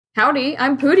Howdy,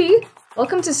 I'm Pooty!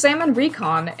 Welcome to Salmon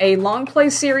Recon, a long play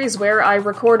series where I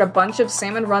record a bunch of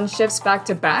Salmon Run shifts back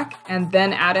to back, and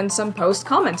then add in some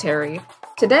post-commentary.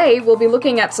 Today, we'll be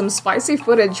looking at some spicy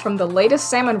footage from the latest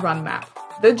Salmon Run map.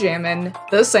 The Jammin,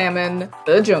 the Salmon,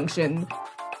 the Junction.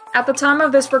 At the time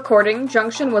of this recording,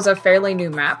 Junction was a fairly new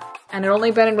map, and it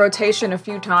only been in rotation a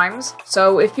few times,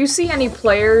 so if you see any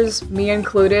players, me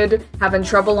included, having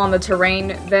trouble on the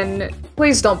terrain, then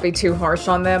please don't be too harsh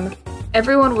on them.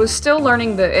 Everyone was still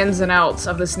learning the ins and outs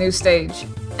of this new stage.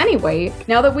 Anyway,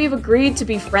 now that we've agreed to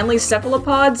be friendly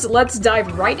cephalopods, let's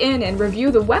dive right in and review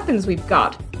the weapons we've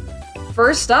got.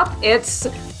 First up, it's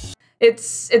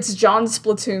John's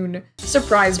platoon.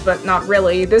 Surprise, but not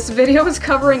really. This video is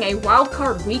covering a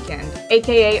wildcard weekend,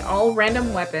 aka all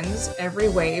random weapons, every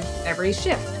wave, every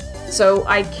shift. So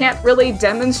I can't really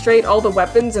demonstrate all the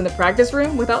weapons in the practice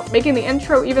room without making the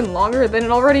intro even longer than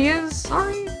it already is,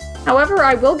 sorry. However,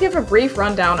 I will give a brief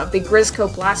rundown of the Grisco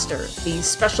Blaster, the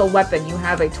special weapon you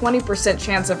have a 20%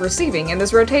 chance of receiving in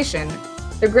this rotation.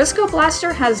 The Grisco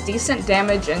Blaster has decent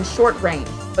damage and short range,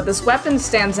 but this weapon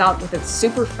stands out with its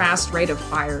super fast rate of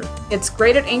fire. It's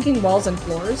great at inking walls and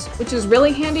floors, which is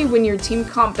really handy when your team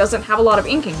comp doesn't have a lot of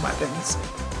inking weapons.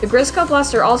 The Grisco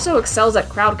Blaster also excels at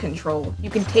crowd control. You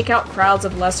can take out crowds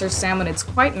of lesser salmonids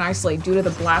quite nicely due to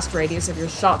the blast radius of your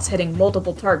shots hitting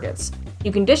multiple targets.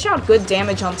 You can dish out good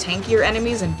damage on tankier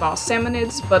enemies and boss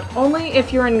salmonids, but only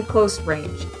if you're in close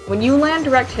range. When you land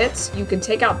direct hits, you can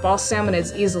take out boss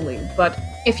salmonids easily, but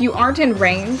if you aren't in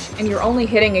range and you're only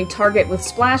hitting a target with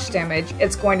splash damage,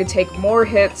 it's going to take more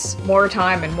hits, more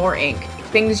time, and more ink.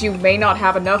 Things you may not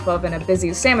have enough of in a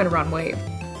busy Salmon Run wave.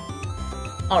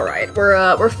 Alright,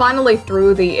 we're finally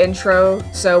through the intro,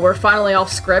 so we're finally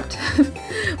off script.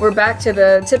 We're back to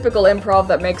the typical improv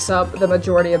that makes up the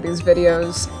majority of these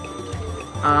videos.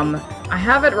 I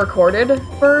haven't recorded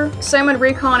for Salmon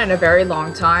Recon in a very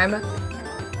long time,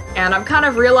 and I'm kind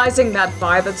of realizing that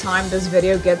by the time this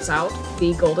video gets out,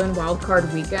 the Golden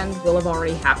Wildcard Weekend will have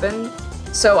already happened.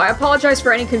 So I apologize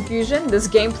for any confusion, this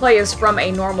gameplay is from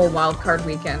a normal Wildcard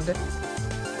Weekend.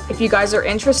 If you guys are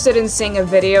interested in seeing a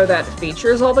video that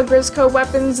features all the Grisco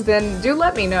weapons, then do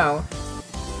let me know.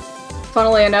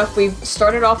 Funnily enough, we've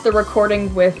started off the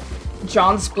recording with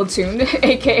John's platoon,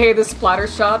 aka the splatter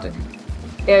shot.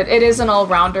 It is an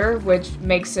all-rounder, which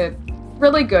makes it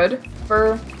really good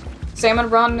for Salmon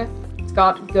Run. It's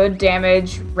got good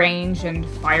damage, range, and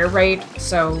fire rate,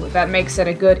 so that makes it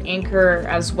a good inker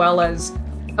as well as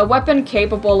a weapon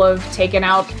capable of taking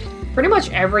out pretty much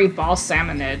every boss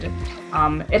salmonid.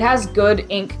 It has good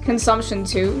ink consumption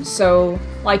too, so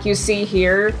like you see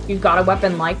here, you've got a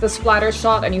weapon like the splatter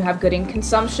shot and you have good ink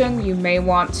consumption, you may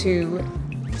want to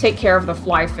take care of the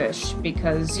flyfish,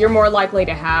 because you're more likely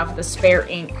to have the spare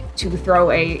ink to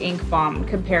throw a ink bomb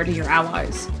compared to your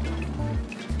allies.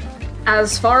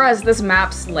 As far as this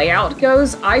map's layout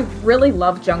goes, I really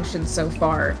love Junction so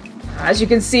far. As you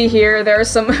can see here, there are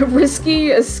some risky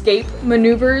escape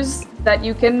maneuvers that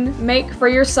you can make for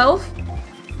yourself.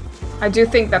 I do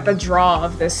think that the draw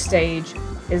of this stage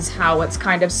is how it's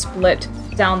kind of split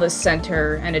down the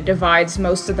center and it divides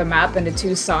most of the map into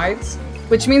two sides.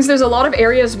 Which means there's a lot of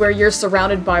areas where you're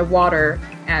surrounded by water,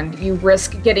 and you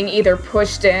risk getting either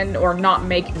pushed in or not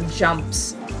making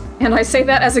jumps. And I say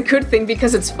that as a good thing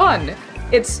because it's fun.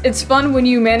 It's fun when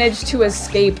you manage to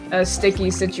escape a sticky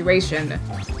situation.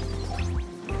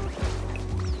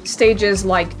 Stages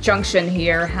like Junction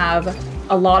here have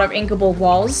a lot of inkable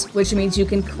walls, which means you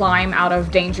can climb out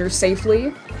of danger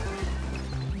safely.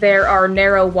 There are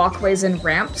narrow walkways and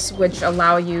ramps, which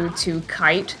allow you to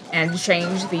kite and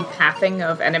change the pathing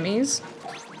of enemies.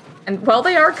 And while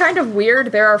they are kind of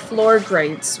weird, there are floor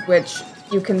grates, which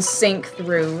you can sink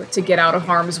through to get out of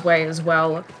harm's way as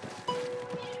well.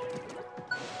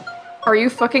 Are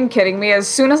you fucking kidding me? As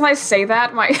soon as I say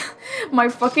that, my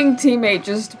fucking teammate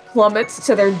just plummets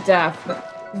to their death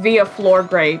via floor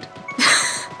grate.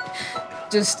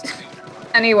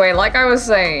 Anyway, like I was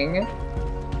saying,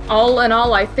 all in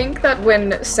all, I think that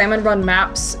when Salmon Run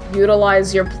maps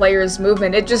utilize your player's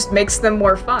movement, it just makes them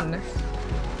more fun.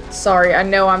 Sorry, I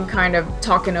know I'm kind of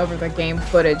talking over the game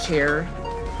footage here,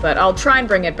 but I'll try and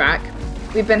bring it back.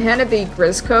 We've been handed the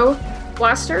Grisco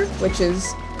Blaster, which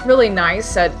is really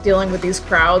nice at dealing with these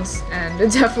crowds, and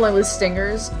definitely with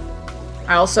stingers.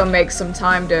 I also make some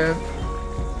time to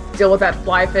deal with that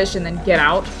flyfish and then get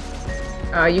out.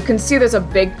 You can see there's a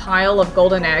big pile of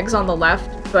golden eggs on the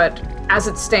left, but as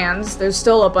it stands, there's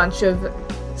still a bunch of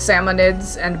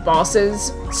salmonids and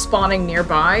bosses spawning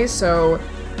nearby, so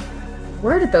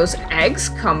where did those eggs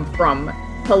come from?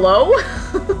 Hello?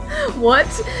 What?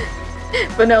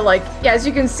 But no, like, yeah, as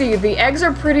you can see, the eggs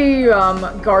are pretty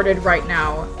guarded right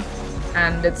now,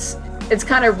 and it's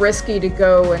kind of risky to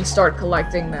go and start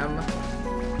collecting them.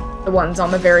 The ones on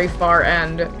the very far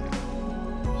end.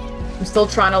 I'm still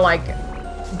trying to, like,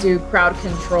 do crowd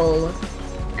control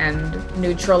and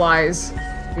neutralize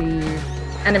the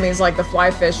enemies like the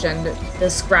flyfish and the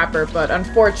scrapper, but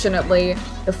unfortunately,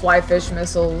 the flyfish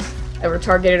missiles that were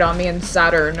targeted on me in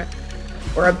Saturn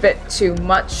were a bit too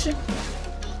much.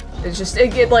 It's just,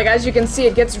 like, as you can see,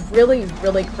 it gets really,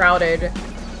 really crowded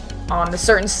on the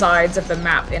certain sides of the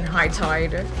map in high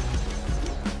tide.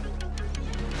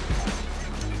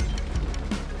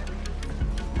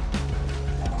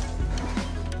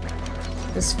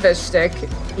 This fish stick,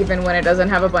 even when it doesn't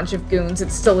have a bunch of goons,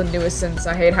 it's still a nuisance.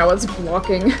 I hate how it's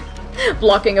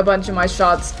blocking a bunch of my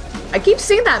shots. I keep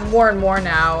seeing that more and more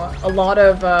now. A lot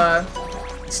of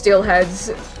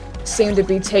steelheads seem to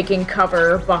be taking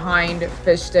cover behind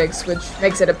fish sticks, which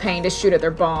makes it a pain to shoot at their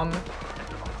bomb.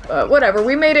 But whatever,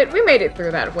 we made it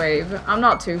through that wave. I'm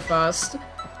not too fussed.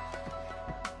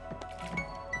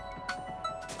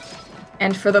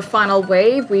 And for the final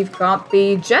wave, we've got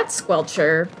the Jet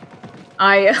Squelcher.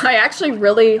 I actually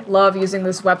really love using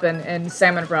this weapon in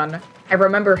Salmon Run. I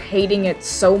remember hating it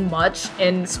so much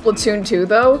in Splatoon 2,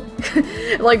 though.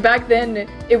 Like, back then,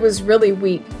 it was really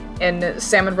weak in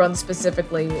Salmon Run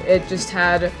specifically. It just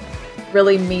had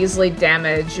really measly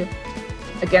damage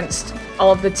against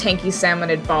all of the tanky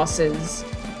salmonid bosses.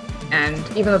 And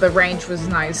even though the range was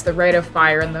nice, the rate of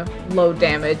fire and the low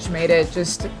damage made it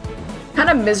just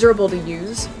kind of miserable to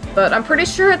use. But I'm pretty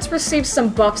sure it's received some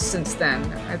buffs since then.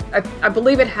 I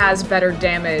believe it has better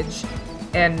damage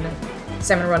in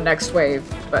Salmon Run Next Wave,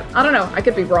 but I don't know, I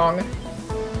could be wrong.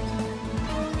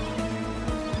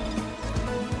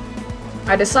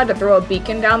 I decided to throw a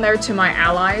beacon down there to my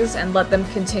allies and let them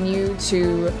continue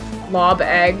to lob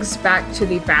eggs back to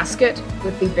the basket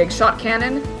with the big shot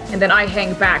cannon, and then I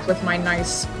hang back with my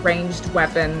nice ranged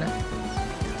weapon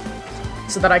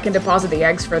so that I can deposit the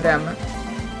eggs for them.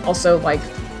 Also, like,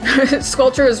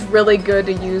 Sculpture is really good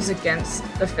to use against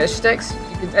the fish sticks.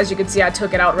 As you can see, I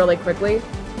took it out really quickly.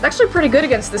 It's actually pretty good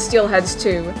against the steelheads,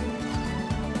 too.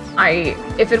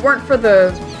 If it weren't for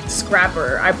the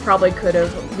scrapper, I probably could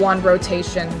have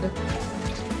one-rotationed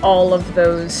all of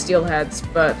those steelheads,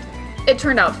 but it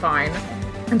turned out fine.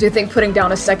 I do think putting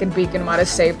down a second beacon might have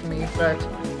saved me, but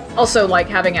also, like,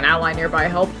 having an ally nearby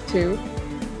helped, too.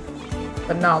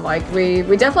 But no, like, we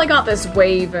definitely got this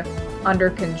wave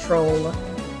under control,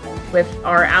 with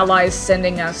our allies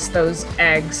sending us those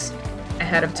eggs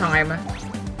ahead of time.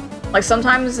 Like,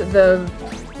 sometimes the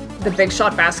big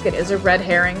shot basket is a red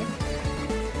herring,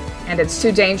 and it's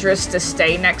too dangerous to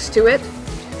stay next to it,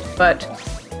 but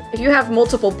if you have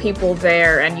multiple people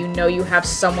there and you know you have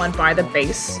someone by the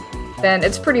base, then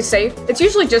it's pretty safe. It's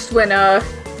usually just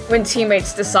when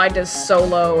teammates decide to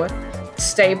solo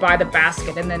stay by the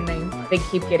basket and then they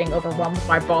keep getting overwhelmed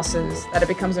by bosses that it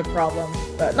becomes a problem.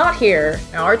 But not here.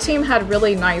 Now, our team had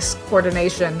really nice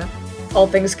coordination, all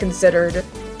things considered.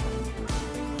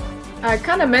 I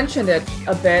kind of mentioned it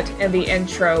a bit in the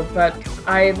intro, but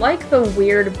I like the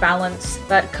weird balance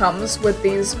that comes with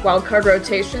these wildcard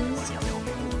rotations.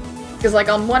 Because, like,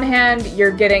 on one hand,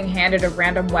 you're getting handed a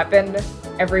random weapon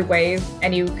every wave,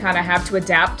 and you kind of have to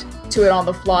adapt to it on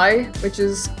the fly, which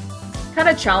is kind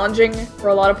of challenging for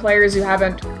a lot of players who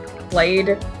haven't played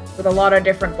with a lot of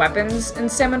different weapons in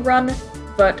Salmon Run,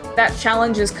 but that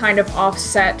challenge is kind of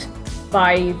offset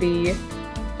by the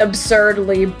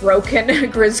absurdly broken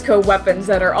Grizzco weapons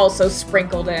that are also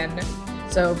sprinkled in.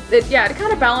 So, it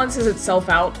kind of balances itself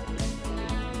out.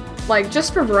 Like,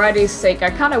 just for variety's sake, I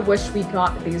kind of wish we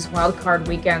got these wildcard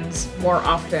weekends more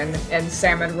often in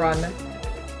Salmon Run.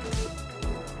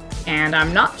 And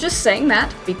I'm not just saying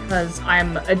that because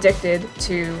I'm addicted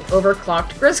to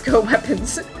overclocked Grizzco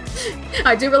weapons.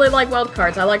 I do really like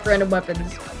wildcards, I like random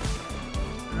weapons.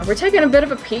 We're taking a bit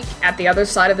of a peek at the other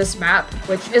side of this map,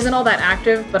 which isn't all that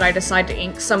active, but I decide to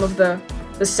ink some of the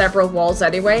several walls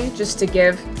anyway, just to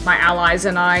give my allies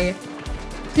and I a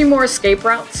few more escape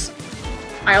routes.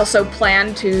 I also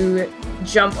plan to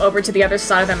jump over to the other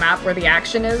side of the map where the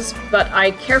action is, but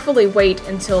I carefully wait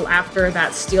until after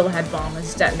that steelhead bomb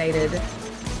is detonated,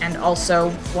 and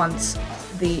also once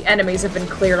the enemies have been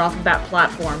cleared off of that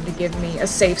platform to give me a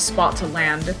safe spot to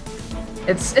land.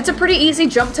 It's a pretty easy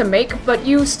jump to make, but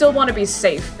you still want to be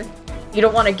safe. You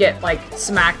don't want to get, like,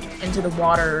 smacked into the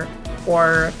water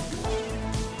or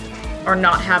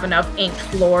not have enough inked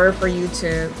floor for you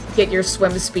to get your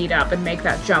swim speed up and make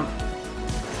that jump.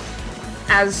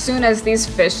 As soon as these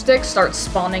fish sticks start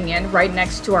spawning in right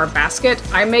next to our basket,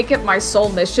 I make it my sole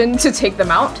mission to take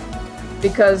them out.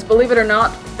 because believe it or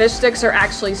not, fish sticks are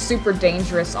actually super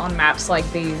dangerous on maps like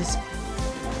these.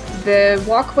 The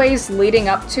walkways leading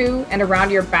up to and around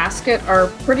your basket are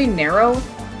pretty narrow,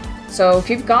 so if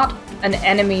you've got an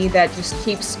enemy that just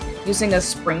keeps using a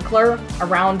sprinkler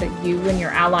around you and your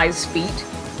allies' feet,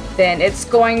 then it's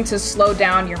going to slow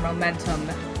down your momentum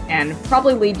and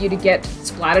probably lead you to get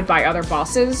splatted by other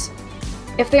bosses.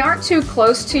 If they aren't too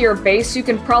close to your base, you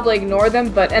can probably ignore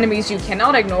them, but enemies you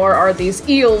cannot ignore are these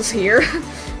eels here.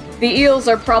 The eels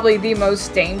are probably the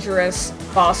most dangerous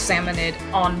boss salmonid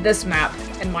on this map,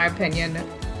 in my opinion.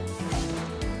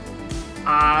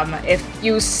 If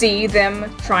you see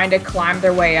them trying to climb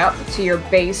their way up to your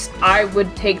base, I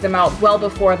would take them out well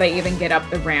before they even get up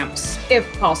the ramps,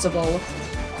 if possible.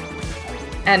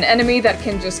 An enemy that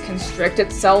can just constrict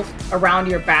itself around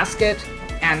your basket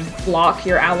and block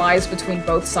your allies between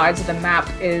both sides of the map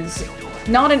is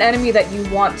not an enemy that you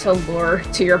want to lure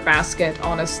to your basket,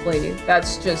 honestly.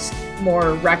 That's just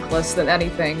more reckless than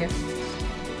anything.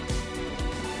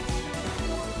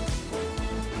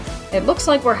 It looks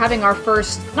like we're having our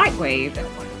first night wave,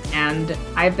 and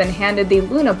I've been handed the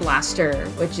Luna Blaster,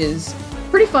 which is a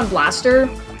pretty fun blaster.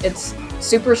 It's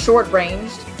super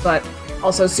short-ranged, but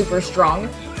also super strong.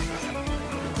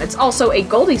 It's also a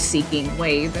Goldie-seeking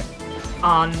wave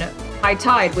on high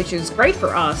tide, which is great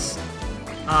for us.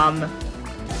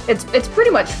 It's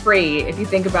pretty much free, if you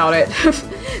think about it.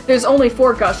 There's only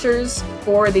 4 gushers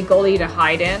for the Goldie to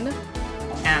hide in,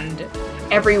 and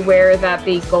everywhere that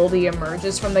the Goldie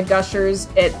emerges from the gushers,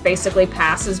 it basically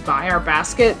passes by our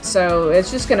basket, so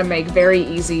it's just gonna make very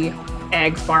easy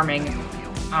egg farming.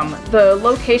 The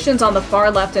locations on the far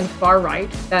left and far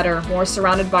right that are more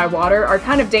surrounded by water are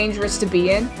kind of dangerous to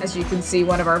be in. As you can see,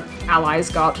 one of our allies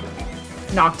got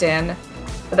knocked in,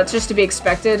 but that's just to be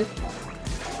expected.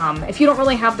 If you don't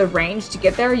really have the range to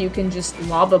get there, you can just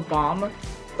lob a bomb,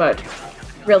 but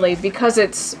really, because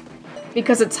it's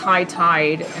high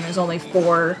tide and there's only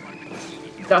 4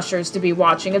 gushers to be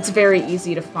watching, it's very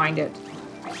easy to find it.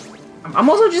 I'm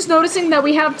also just noticing that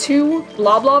we have 2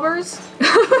 Bloblobbers.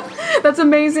 That's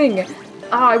amazing.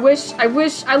 I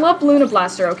love Luna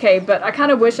Blaster, okay, but I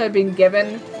kind of wish I'd been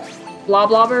given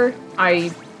Bloblobber.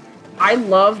 I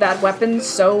love that weapon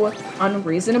so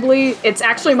unreasonably. It's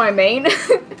actually my main.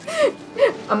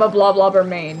 I'm a Bloblobber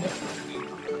main.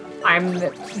 I'm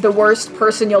the worst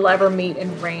person you'll ever meet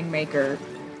in Rainmaker.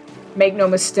 Make no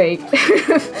mistake.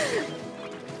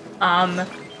 But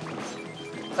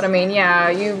I mean,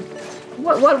 yeah,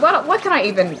 what can I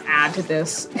even add to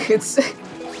this? It's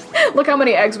look how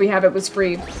many eggs we have, it was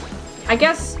free. I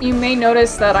guess you may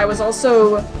notice that I was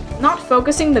also not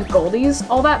focusing the Goldies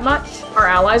all that much. Our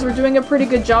allies were doing a pretty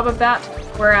good job of that,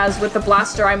 whereas with the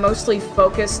blaster I mostly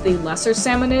focused the lesser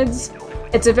salmonids.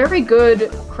 It's a very good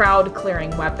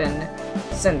crowd-clearing weapon,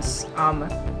 since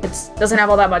it doesn't have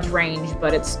all that much range,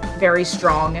 but it's very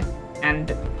strong and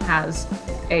has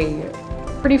a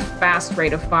pretty fast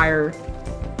rate of fire.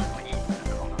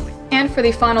 And for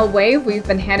the final wave, we've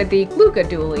been handed the Gluga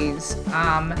Dualies.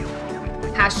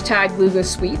 Hashtag Gluga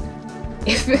Sweep.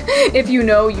 If you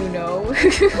know, you know.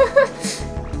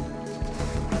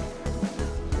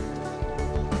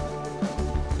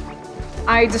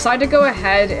 I decided to go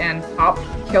ahead and pop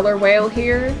Killer Whale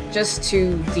here, just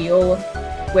to deal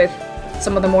with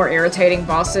some of the more irritating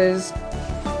bosses.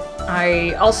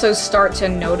 I also start to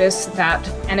notice that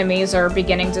enemies are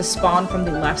beginning to spawn from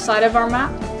the left side of our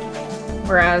map,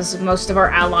 whereas most of our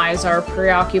allies are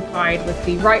preoccupied with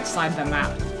the right side of the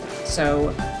map. So,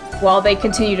 while they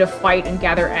continue to fight and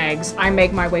gather eggs, I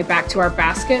make my way back to our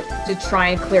basket to try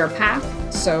and clear a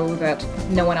path so that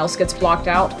no one else gets blocked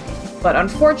out. But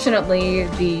unfortunately,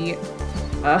 the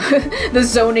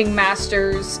zoning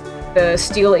masters, the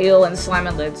Steel Eel and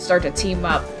Slamonid start to team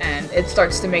up, and it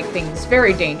starts to make things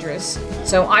very dangerous.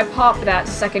 So I pop that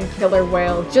second Killer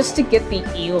Whale just to get the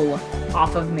eel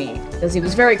off of me, because he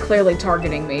was very clearly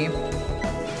targeting me.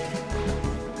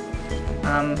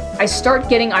 I start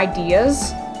getting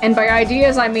ideas, and by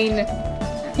ideas I mean,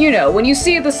 you know, when you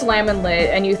see the Slamonid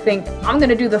and you think, I'm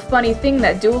gonna do the funny thing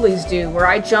that dualies do, where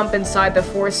I jump inside the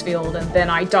force field and then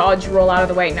I dodge, roll out of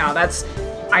the way. Now that's...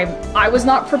 I was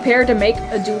not prepared to make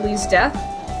a dualie's death.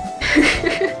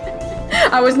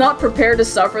 I was not prepared to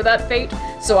suffer that fate,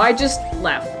 so I just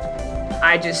left.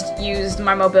 I just used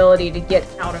my mobility to get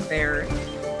out of there.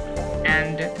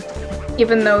 And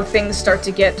even though things start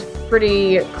to get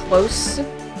pretty close,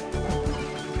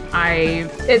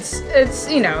 it's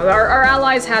you know, our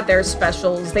allies had their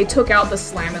specials. They took out the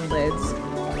Slammonlids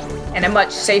in a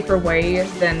much safer way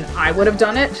than I would have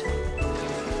done it.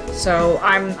 So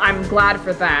I'm glad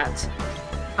for that.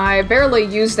 I barely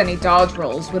used any dodge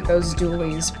rolls with those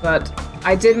dualies, but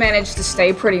I did manage to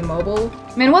stay pretty mobile.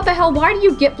 Man, what the hell? Why do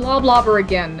you get Bloblobber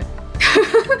again?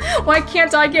 Why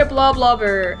can't I get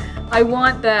Bloblobber? I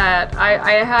want that.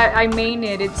 I main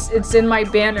it. It's in my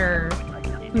banner.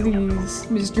 Please,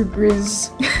 Mr.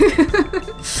 Grizz.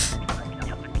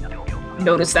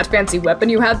 Notice that fancy weapon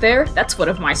you had there? That's one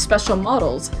of my special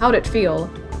models. How'd it feel?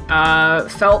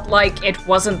 Felt like it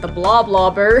wasn't the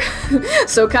Bloblobber,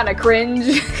 so kinda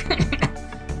cringe.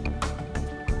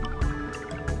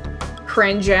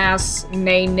 Cringe-ass,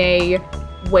 nay,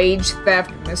 wage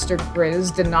theft, Mr.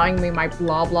 Grizz, denying me my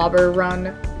Bloblobber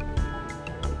run.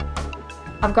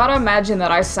 I've gotta imagine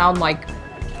that I sound like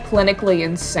clinically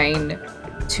insane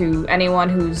to anyone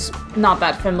who's not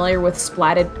that familiar with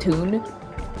Splatoon.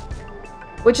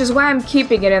 Which is why I'm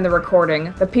keeping it in the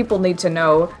recording. The people need to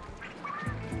know.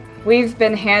 We've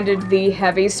been handed the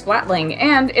heavy Splatling,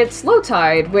 and it's low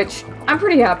tide, which I'm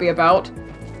pretty happy about.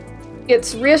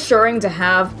 It's reassuring to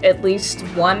have at least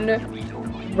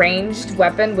one ranged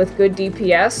weapon with good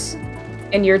DPS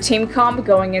in your team comp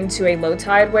going into a low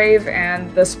tide wave,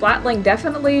 and the Splatling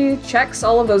definitely checks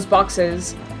all of those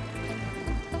boxes.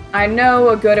 I know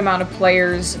a good amount of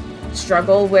players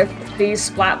struggle with these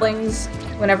Splatlings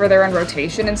whenever they're in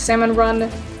rotation in Salmon Run,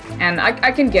 and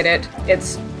I can get it.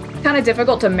 It's kind of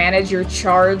difficult to manage your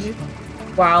charge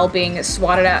while being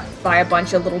swatted at by a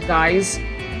bunch of little guys,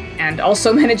 and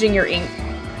also managing your ink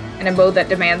in a mode that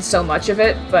demands so much of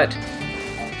it, but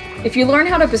if you learn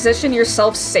how to position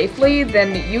yourself safely,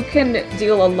 then you can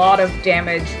deal a lot of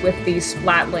damage with these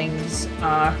Splatlings,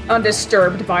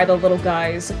 undisturbed by the little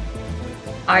guys.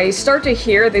 I start to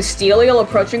hear the steel eel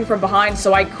approaching from behind,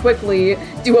 so I quickly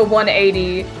do a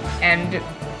 180, and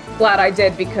glad I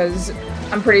did because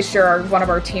I'm pretty sure one of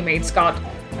our teammates got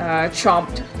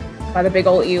chomped by the big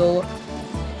ol' eel.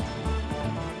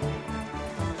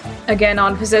 Again,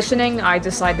 on positioning, I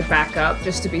decide to back up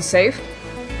just to be safe.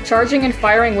 Charging and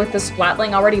firing with the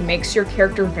Splatling already makes your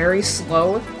character very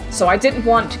slow, so I didn't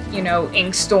want, you know,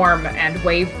 Ink Storm and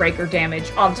Wave Breaker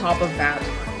damage on top of that.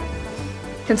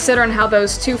 Considering how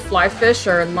those two fly fish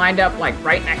are lined up like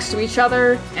right next to each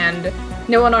other, and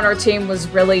no one on our team was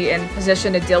really in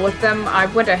position to deal with them, I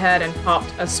went ahead and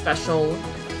popped a special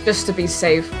just to be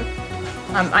safe.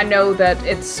 I know that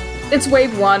it's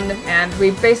wave 1, and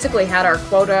we basically had our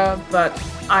quota, but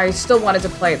I still wanted to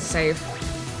play it safe.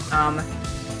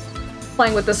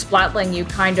 Playing with the Splatling, you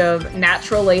kind of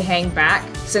naturally hang back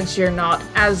since you're not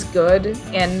as good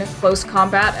in close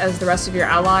combat as the rest of your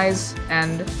allies,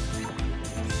 and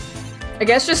I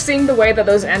guess just seeing the way that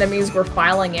those enemies were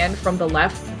filing in from the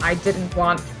left, I didn't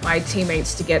want my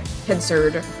teammates to get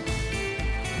pincered.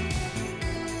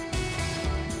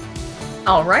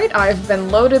 Alright, I've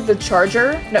been loaded the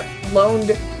charger. No,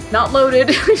 loaned. Not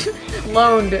loaded.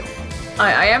 Loaned.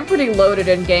 I am pretty loaded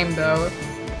in game, though.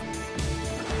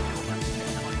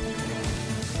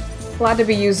 Glad to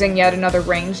be using yet another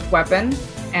ranged weapon,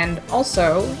 and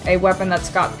also a weapon that's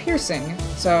got piercing,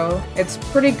 so it's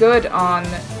pretty good on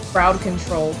crowd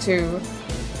control, too.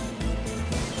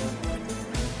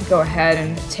 Go ahead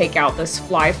and take out this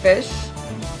fly fish.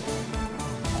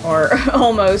 Or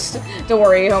almost. Don't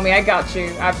worry, homie, I got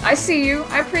you. I see you.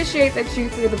 I appreciate that you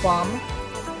threw the bomb.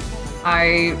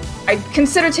 I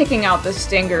consider taking out the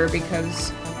stinger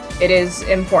because it is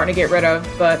important to get rid of,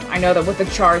 but I know that with the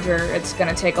charger, it's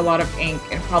gonna take a lot of ink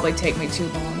and probably take me too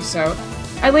long, so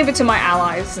I leave it to my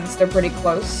allies since they're pretty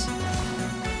close.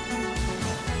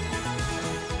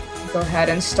 Go ahead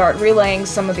and start relaying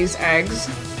some of these eggs.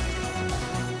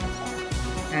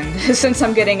 And since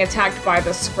I'm getting attacked by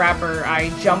the scrapper, I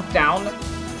jumped down.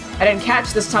 I didn't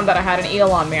catch this time that I had an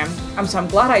eel on me. I'm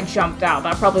glad I jumped out.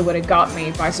 That probably would have got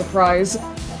me by surprise.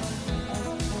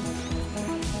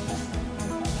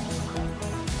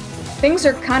 Things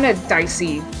are kind of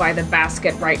dicey by the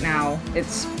basket right now.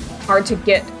 It's hard to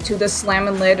get to the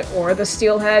slammin' lid or the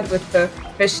steelhead with the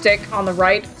fish stick on the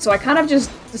right, so I kind of just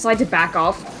decide to back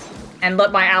off and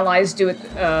let my allies do it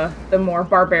the more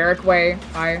barbaric way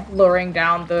by luring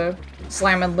down the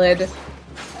slammin' lid.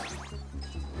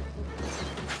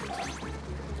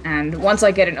 And once I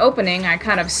get an opening, I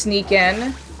kind of sneak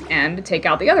in and take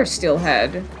out the other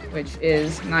steelhead, which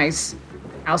is nice.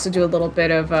 I also do a little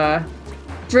bit of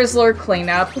drizzler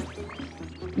cleanup.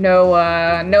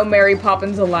 No Mary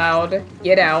Poppins allowed.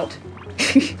 Get out.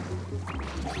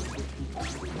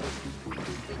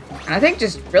 And I think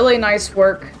just really nice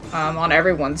work on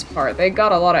everyone's part. They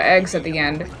got a lot of eggs at the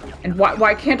end. And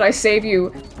why can't I save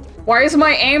you? Why is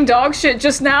my aim dog shit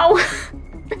just now?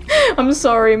 I'm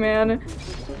sorry, man.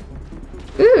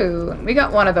 Ooh, we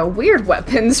got one of the weird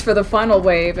weapons for the final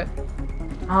wave.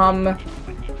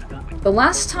 The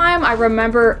last time I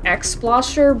remember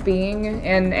X-Splosher being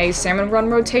in a Salmon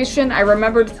Run rotation, I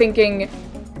remembered thinking,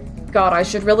 God, I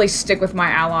should really stick with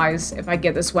my allies if I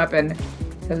get this weapon.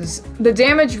 Because the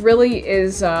damage really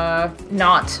is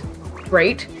not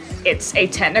great. It's a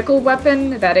technical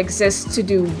weapon that exists to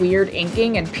do weird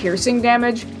inking and piercing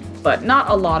damage, but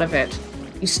not a lot of it.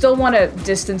 You still want to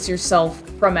distance yourself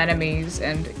from enemies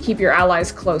and keep your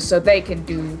allies close so they can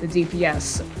do the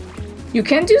DPS. You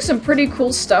can do some pretty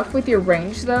cool stuff with your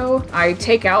range, though. I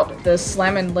take out the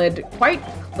Slammin' lid quite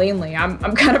cleanly. I'm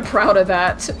kind of proud of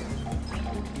that.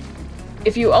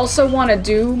 If you also want to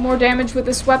do more damage with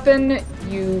this weapon,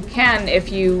 you can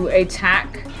if you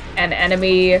attack an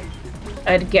enemy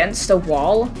against a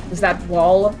wall, because that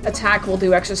wall attack will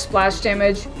do extra splash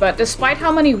damage. But despite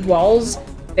how many walls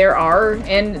there are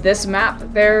in this map,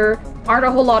 there aren't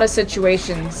a whole lot of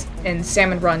situations in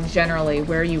Salmon Run generally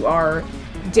where you are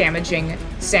damaging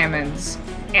salmons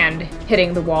and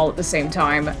hitting the wall at the same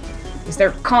time, because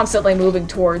they're constantly moving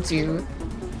towards you.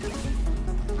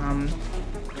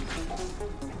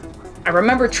 I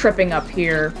remember tripping up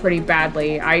here pretty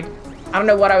badly. I don't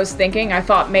know what I was thinking. I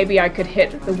thought maybe I could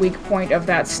hit the weak point of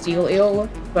that steel eel,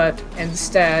 but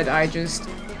instead I just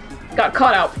got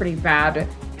caught out pretty bad.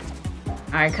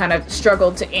 I kind of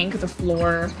struggled to ink the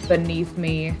floor beneath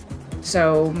me,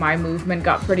 so my movement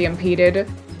got pretty impeded.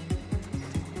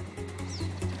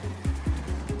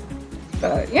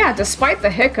 But yeah, despite the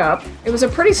hiccup, it was a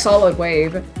pretty solid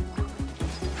wave.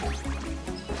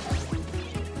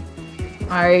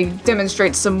 I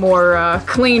demonstrate some more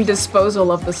clean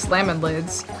disposal of the Slammin'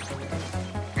 lids.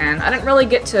 And I didn't really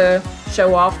get to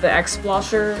show off the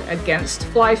X-Splosher against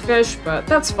flyfish, but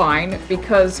that's fine,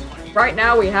 because right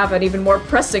now we have an even more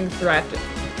pressing threat.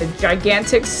 The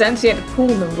gigantic sentient pool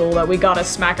noodle that we gotta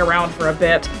smack around for a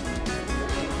bit.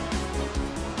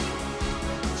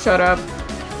 Shut up.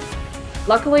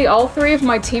 Luckily, all three of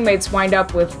my teammates wind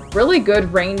up with really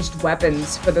good ranged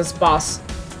weapons for this boss.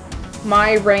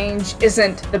 My range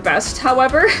isn't the best,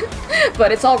 however,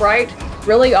 but it's alright.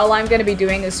 Really, all I'm going to be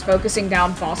doing is focusing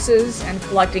down bosses and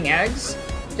collecting eggs,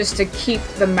 just to keep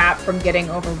the map from getting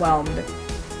overwhelmed.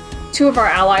 Two of our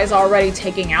allies are already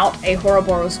taking out a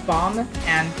Ouroboros bomb,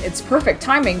 and it's perfect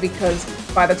timing because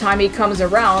by the time he comes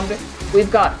around,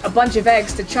 we've got a bunch of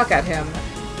eggs to chuck at him.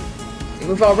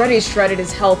 We've already shredded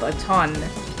his health a ton,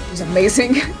 which is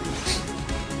amazing.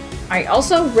 I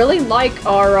also really like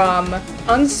our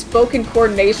unspoken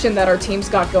coordination that our team's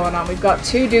got going on. We've got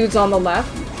two dudes on the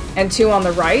left and two on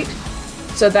the right,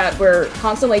 so that we're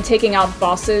constantly taking out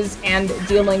bosses and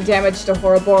dealing damage to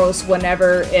Ouroboros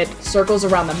whenever it circles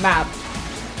around the map.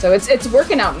 So it's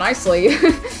working out nicely.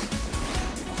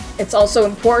 It's also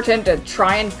important to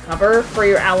try and cover for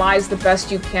your allies the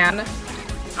best you can.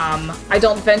 I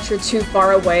don't venture too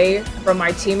far away from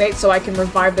my teammates so I can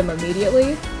revive them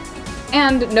immediately.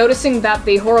 And noticing that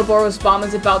the Ouroboros bomb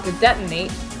is about to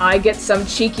detonate, I get some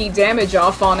cheeky damage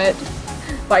off on it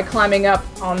by climbing up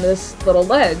on this little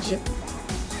ledge.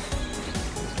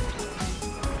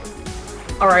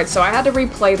 Alright, so I had to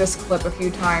replay this clip a few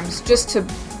times just to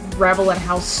revel in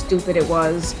how stupid it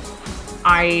was.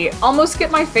 I almost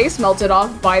get my face melted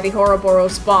off by the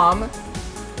Ouroboros bomb,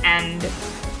 and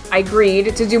I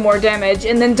agreed to do more damage,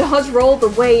 and then dodge roll the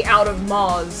way out of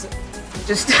Moz.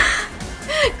 Just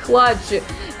clutch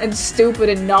and stupid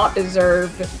and not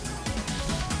deserved.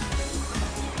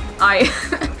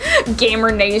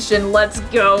 Gamer Nation, let's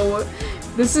go.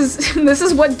 This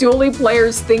is what dually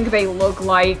players think they look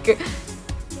like.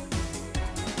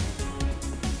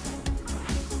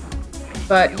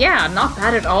 But yeah, not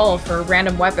bad at all for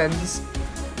random weapons.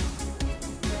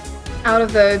 Out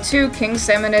of the two king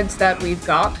salmonids that we've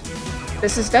got,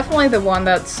 this is definitely the one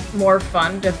that's more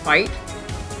fun to fight.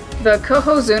 The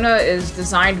Kohozuna is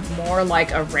designed more like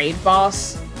a raid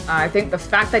boss. I think the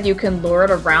fact that you can lure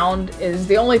it around is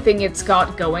the only thing it's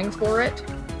got going for it.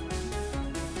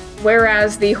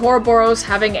 Whereas the Ouroboros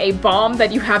having a bomb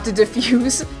that you have to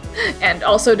defuse, and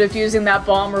also defusing that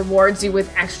bomb rewards you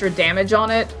with extra damage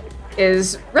on it,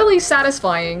 is really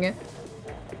satisfying.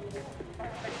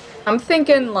 I'm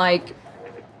thinking, like,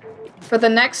 for the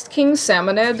next King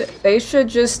Salmonid, they should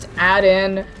just add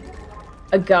in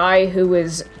a guy who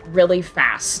is really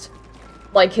fast.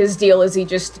 Like, his deal is he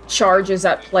just charges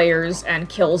at players and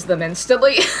kills them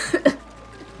instantly.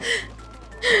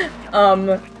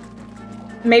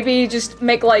 Maybe just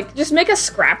make a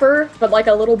scrapper, but like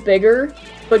a little bigger,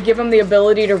 but give him the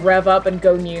ability to rev up and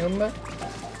go Noom.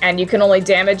 And you can only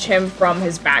damage him from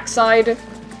his backside,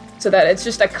 so that it's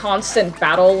just a constant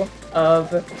battle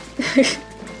of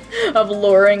of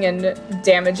luring and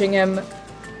damaging him.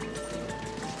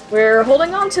 We're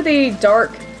holding on to the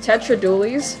dark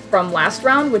Tetradulies from last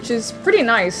round, which is pretty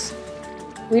nice.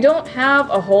 We don't have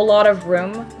a whole lot of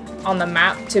room on the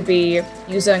map to be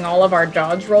using all of our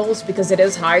dodge rolls because it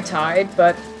is high tide,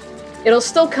 but it'll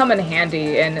still come in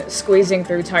handy in squeezing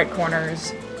through tight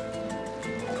corners.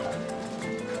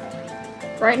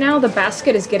 Right now, the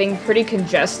basket is getting pretty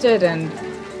congested and...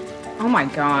 oh my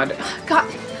god.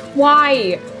 God,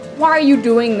 why? Why are you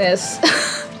doing this?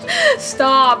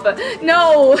 Stop!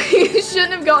 No! You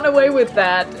shouldn't have gotten away with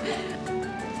that.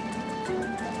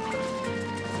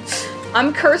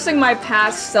 I'm cursing my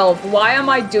past self. Why am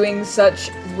I doing such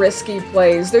risky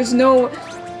plays? There's no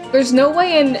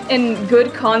way in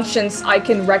good conscience I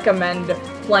can recommend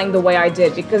playing the way I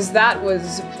did, because that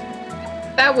was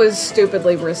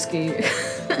stupidly risky.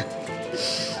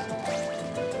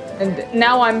 And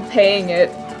now I'm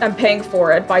paying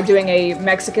for it by doing a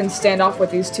Mexican standoff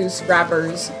with these two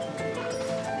scrappers.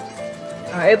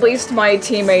 At least my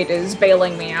teammate is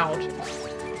bailing me out.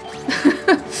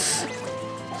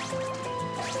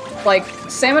 Like,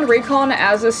 Salmon Recon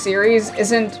as a series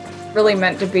isn't really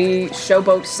meant to be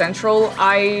showboat central.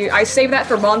 I save that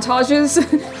for montages.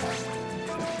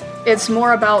 It's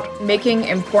more about making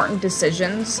important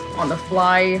decisions on the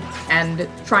fly and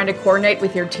trying to coordinate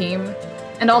with your team,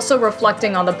 and also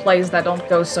reflecting on the plays that don't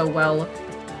go so well.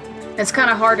 It's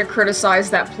kind of hard to criticize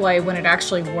that play when it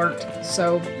actually worked,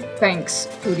 so thanks,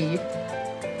 Hootie.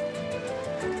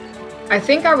 I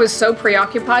think I was so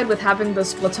preoccupied with having the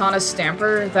Splatana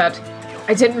Stamper that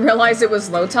I didn't realize it was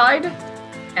low tide,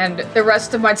 and the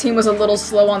rest of my team was a little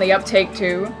slow on the uptake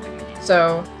too,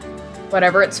 so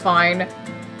whatever, it's fine.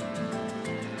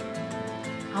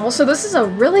 Also, this is a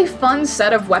really fun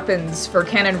set of weapons for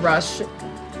Cannon Rush.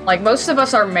 Like, most of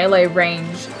us are melee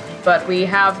range, but we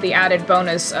have the added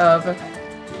bonus of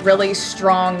really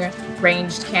strong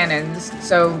ranged cannons,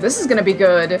 so this is gonna be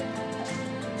good.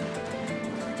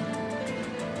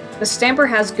 The Stamper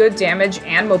has good damage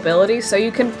and mobility, so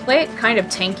you can play it kind of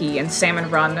tanky in Salmon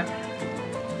Run.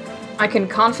 I can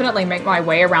confidently make my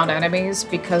way around enemies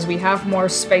because we have more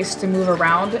space to move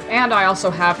around, and I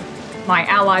also have my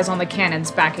allies on the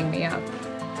cannons backing me up.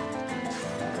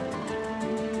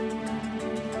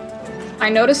 I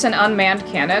notice an unmanned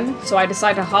cannon, so I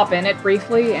decide to hop in it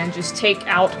briefly and just take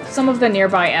out some of the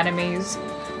nearby enemies,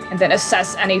 and then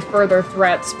assess any further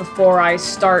threats before I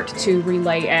start to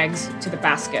relay eggs to the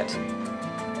basket.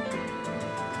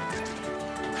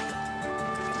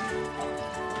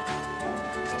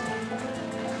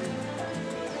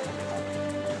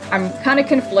 I'm kind of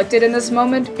conflicted in this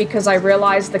moment because I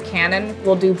realize the cannon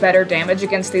will do better damage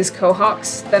against these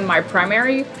Quahawks than my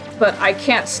primary, but I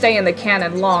can't stay in the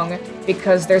cannon long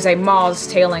because there's a Moz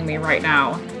tailing me right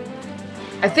now.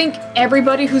 I think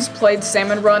everybody who's played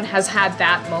Salmon Run has had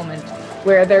that moment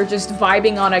where they're just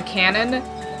vibing on a cannon,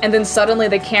 and then suddenly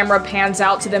the camera pans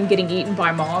out to them getting eaten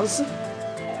by Moz.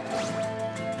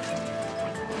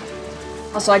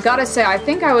 Also, I gotta say, I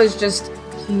think I was just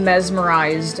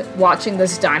mesmerized watching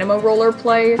this dynamo roller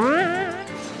play.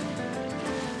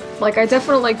 Like, I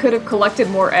definitely could have collected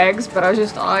more eggs, but I was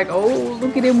just like, oh,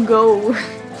 look at him go.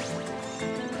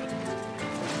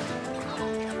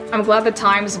 I'm glad the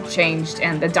times have changed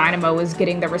and the dynamo is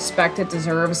getting the respect it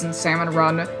deserves in Salmon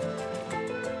Run.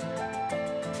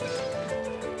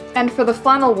 And for the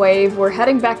final wave, we're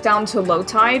heading back down to low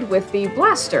tide with the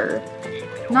blaster.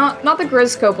 Not the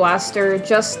Grizzco blaster,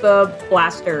 just the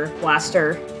blaster.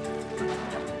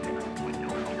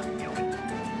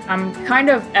 I'm kind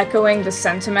of echoing the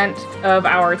sentiment of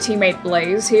our teammate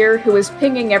Blaze here, who is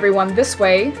pinging everyone this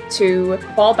way to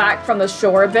fall back from the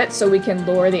shore a bit so we can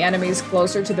lure the enemies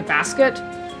closer to the basket.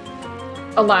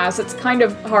 Alas, it's kind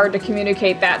of hard to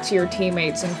communicate that to your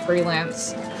teammates in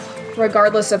freelance.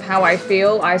 Regardless of how I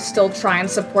feel, I still try and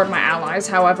support my allies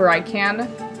however I can,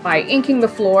 by inking the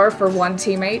floor for one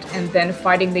teammate and then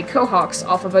fighting the Quahawks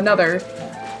off of another.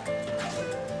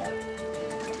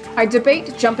 I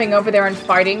debate jumping over there and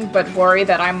fighting, but worry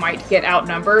that I might get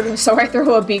outnumbered, so I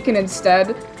throw a beacon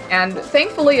instead, and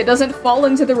thankfully it doesn't fall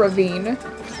into the ravine.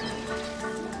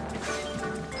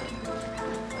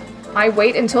 I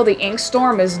wait until the ink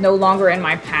storm is no longer in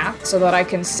my path so that I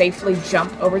can safely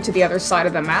jump over to the other side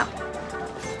of the map.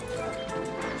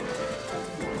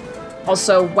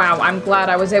 Also, wow, I'm glad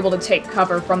I was able to take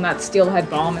cover from that steelhead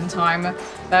bomb in time.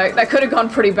 That could have gone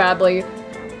pretty badly.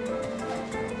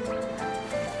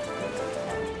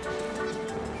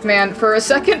 Man, for a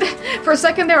second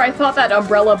there, I thought that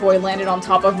umbrella boy landed on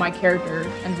top of my character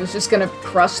and was just gonna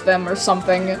crush them or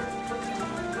something.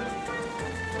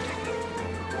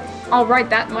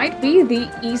 Alright, that might be the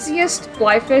easiest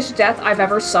flyfish death I've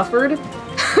ever suffered.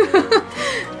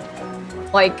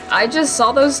 Like, I just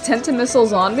saw those Tenta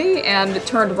missiles on me and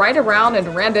turned right around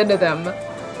and ran into them.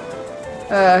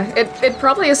 It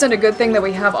probably isn't a good thing that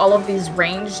we have all of these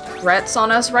ranged threats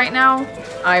on us right now.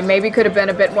 I maybe could have been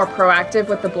a bit more proactive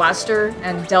with the blaster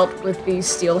and dealt with the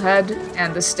steelhead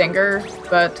and the stinger,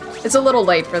 but it's a little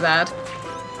late for that.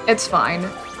 It's fine.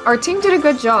 Our team did a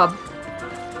good job.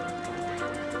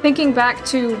 Thinking back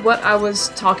to what I was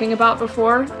talking about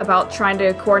before, about trying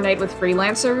to coordinate with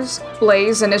freelancers,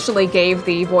 Blaze initially gave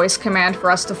the voice command for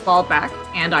us to fall back,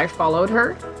 and I followed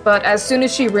her. But as soon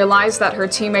as she realized that her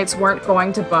teammates weren't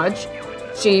going to budge,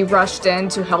 she rushed in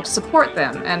to help support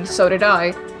them, and so did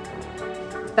I.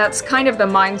 That's kind of the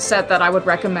mindset that I would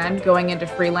recommend going into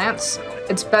freelance.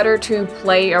 It's better to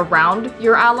play around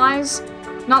your allies,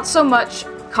 not so much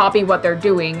copy what they're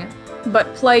doing,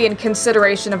 but play in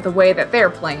consideration of the way that they're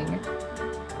playing.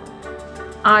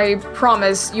 I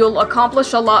promise you'll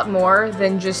accomplish a lot more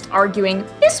than just arguing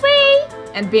this way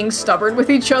and being stubborn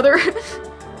with each other.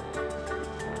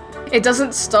 It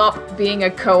doesn't stop being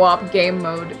a co-op game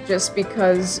mode just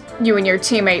because you and your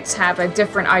teammates have a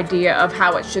different idea of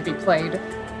how it should be played.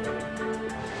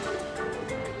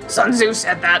 Sun Tzu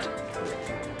said that.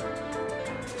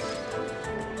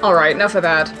 Alright, enough of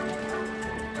that.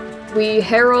 We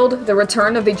herald the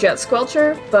return of the Jet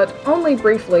Squelcher, but only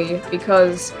briefly,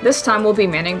 because this time we'll be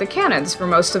manning the cannons for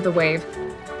most of the wave.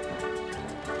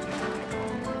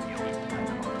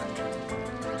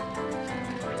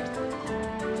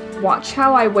 Watch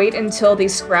how I wait until the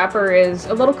scrapper is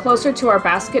a little closer to our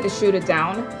basket to shoot it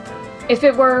down. If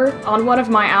it were on one of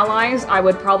my allies, I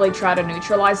would probably try to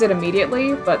neutralize it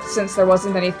immediately, but since there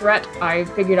wasn't any threat, I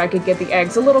figured I could get the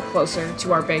eggs a little closer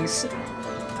to our base.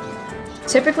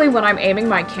 Typically when I'm aiming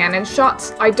my cannon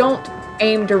shots, I don't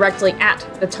aim directly at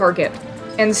the target.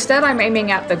 Instead, I'm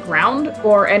aiming at the ground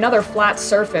or another flat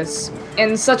surface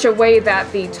in such a way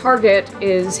that the target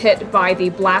is hit by the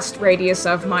blast radius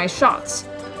of my shots.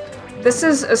 This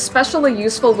is especially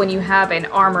useful when you have an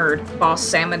armored boss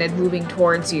salmonid moving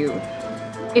towards you.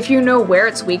 If you know where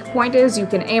its weak point is, you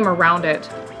can aim around it.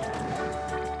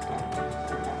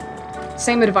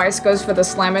 Same advice goes for the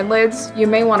slammin lids. You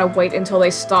may want to wait until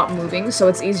they stop moving so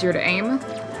it's easier to aim.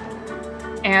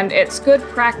 And it's good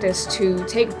practice to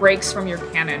take breaks from your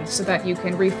cannon so that you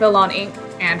can refill on ink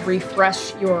and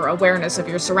refresh your awareness of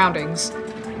your surroundings.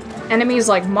 Enemies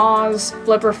like maws,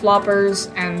 flipper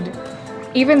floppers, and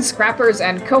even scrappers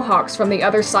and cohawks from the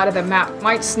other side of the map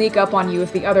might sneak up on you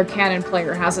if the other cannon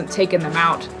player hasn't taken them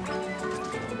out.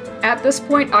 At this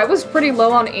point, I was pretty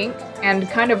low on ink, and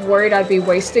kind of worried I'd be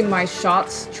wasting my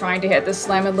shots trying to hit the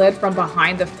slammin lid from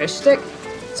behind the fish stick,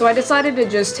 so I decided to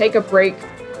just take a break,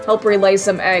 help relay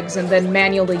some eggs, and then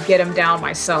manually get him down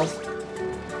myself.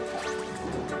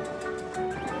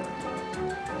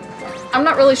 I'm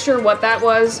not really sure what that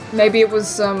was. Maybe it was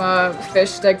some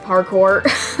fish stick parkour.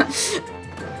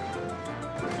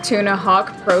 Tuna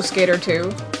Hawk Pro Skater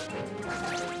 2.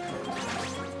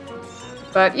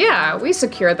 But yeah, we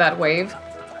secured that wave.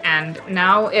 And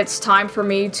now it's time for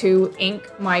me to ink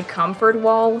my comfort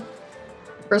wall.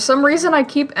 For some reason I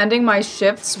keep ending my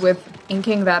shifts with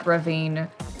inking that ravine.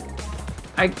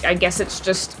 I guess it's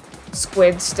just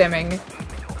squid stimming.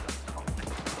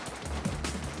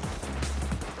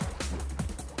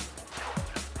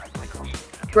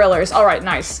 Grillers, alright,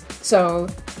 nice. So,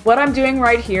 what I'm doing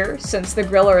right here, since the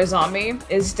griller is on me,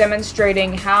 is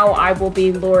demonstrating how I will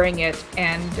be luring it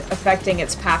and affecting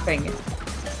its pathing.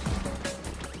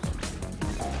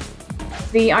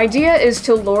 The idea is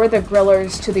to lure the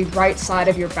grillers to the right side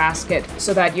of your basket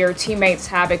so that your teammates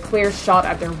have a clear shot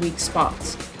at their weak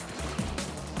spots.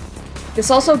 This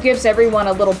also gives everyone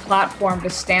a little platform to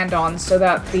stand on so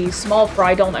that the small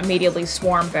fry don't immediately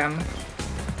swarm them.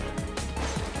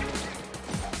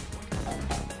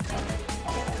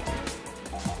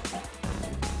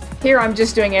 Here I'm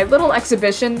just doing a little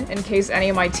exhibition in case any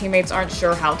of my teammates aren't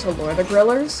sure how to lure the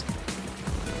grillers.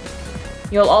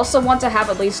 You'll also want to have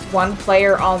at least one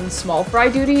player on small fry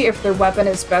duty if their weapon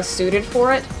is best suited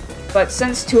for it, but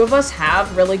since two of us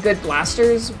have really good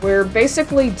blasters, we're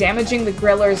basically damaging the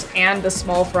grillers and the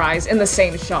small fries in the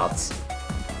same shots.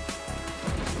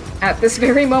 At this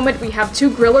very moment, we have two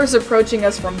grillers approaching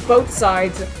us from both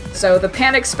sides, so the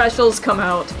panic specials come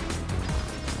out.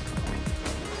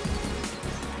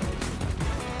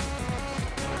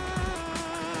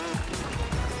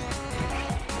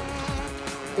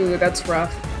 Ooh, that's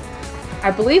rough. I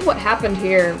believe what happened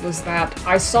here was that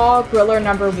I saw griller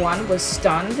number 1 was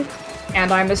stunned,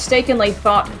 and I mistakenly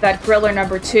thought that griller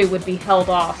number 2 would be held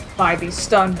off by the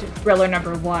stunned griller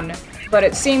number 1. but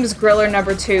it seems Griller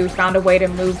number 2 found a way to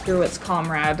move through its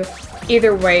comrade.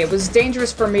 Either way, it was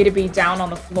dangerous for me to be down on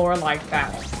the floor like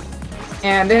that.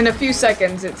 And in a few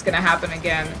seconds, it's gonna happen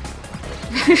again.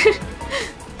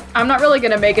 I'm not really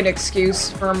gonna make an excuse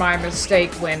for my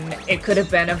mistake when it could have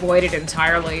been avoided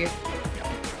entirely.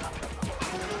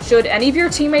 Should any of your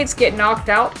teammates get knocked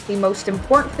out, the most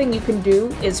important thing you can do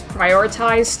is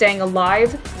prioritize staying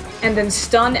alive and then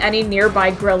stun any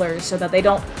nearby grillers so that they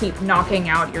don't keep knocking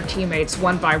out your teammates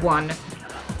one by one.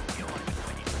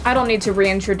 I don't need to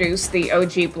reintroduce the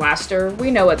OG blaster,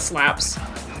 we know it slaps.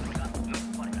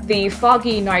 The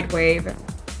Foggy Nightwave.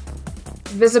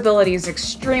 Visibility is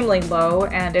extremely low,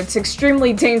 and it's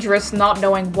extremely dangerous not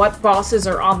knowing what bosses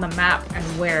are on the map and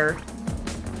where.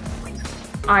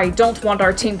 I don't want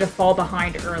our team to fall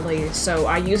behind early, so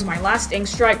I use my last ink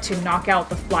strike to knock out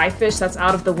the flyfish that's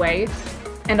out of the way,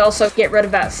 and also get rid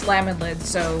of that slamming lid,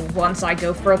 so once I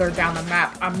go further down the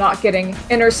map, I'm not getting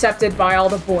intercepted by all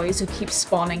the boys who keep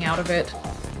spawning out of it.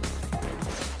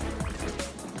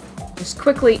 Just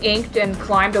quickly inked and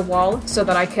climbed a wall so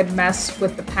that I could mess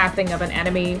with the pathing of an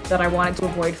enemy that I wanted to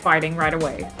avoid fighting right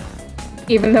away.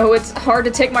 Even though it's hard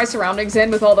to take my surroundings in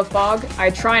with all the fog,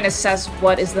 I try and assess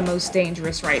what is the most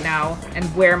dangerous right now, and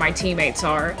where my teammates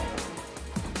are.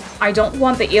 I don't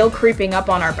want the eel creeping up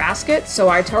on our basket, so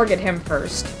I target him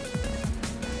first.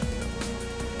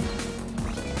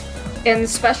 In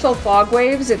special fog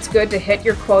waves, it's good to hit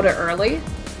your quota early,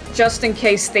 just in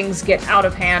case things get out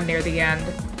of hand near the end.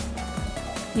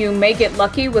 You may get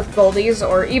lucky with goldies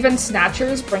or even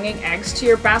snatchers bringing eggs to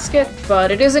your basket,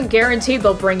 but it isn't guaranteed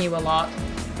they'll bring you a lot.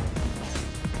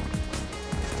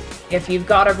 If you've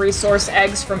got to resource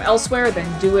eggs from elsewhere,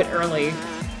 then do it early.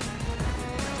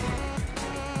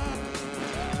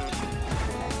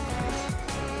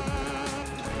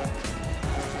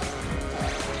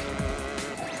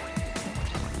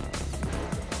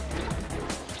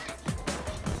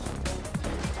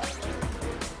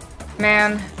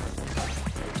 Man.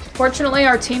 Fortunately,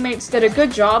 our teammates did a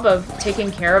good job of taking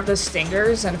care of the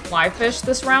stingers and flyfish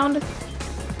this round,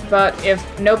 but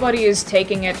if nobody is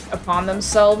taking it upon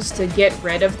themselves to get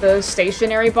rid of the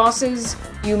stationary bosses,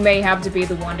 you may have to be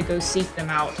the one to go seek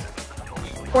them out.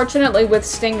 Fortunately, with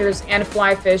stingers and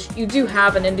flyfish, you do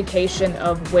have an indication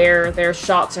of where their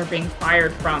shots are being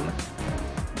fired from.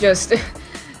 Just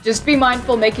be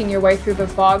mindful making your way through the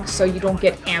fog so you don't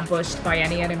get ambushed by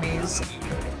any enemies.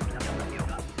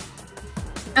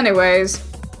 Anyways,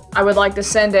 I would like to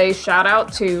send a shout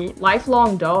out to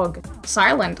Lifelong Dog,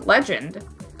 Silent Legend,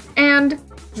 and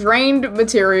Drained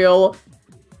Material.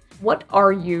 What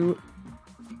are you?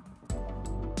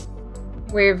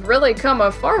 We've really come a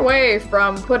far way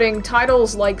from putting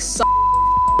titles like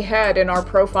head in our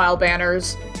profile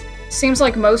banners. Seems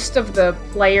like most of the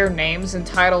player names and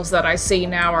titles that I see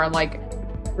now are like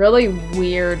really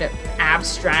weird,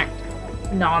 abstract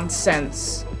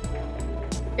nonsense.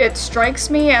 It strikes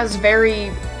me as very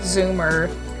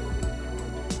Zoomer.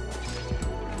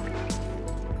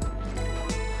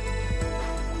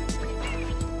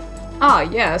 Ah,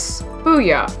 yes.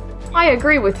 Booyah. I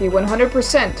agree with you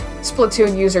 100%.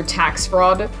 Splatoon user tax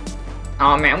fraud.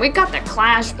 Oh man, we got the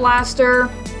Clash Blaster.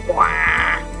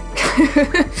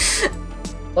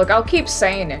 Look, I'll keep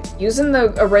saying it. Using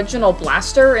the original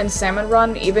blaster in Salmon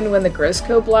Run, even when the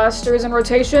Grizzco blaster is in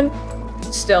rotation,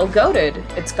 still goated.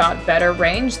 It's got better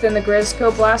range than the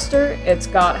Grizzco blaster, it's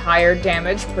got higher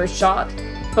damage per shot.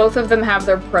 Both of them have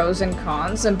their pros and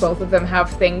cons, and both of them have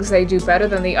things they do better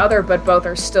than the other, but both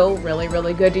are still really,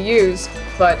 really good to use.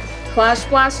 But Clash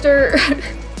Blaster...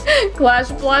 Clash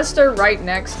Blaster right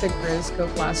next to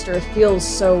Grizzco Blaster, it feels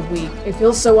so weak. It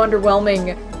feels so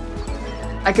underwhelming.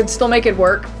 I could still make it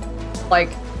work. Like,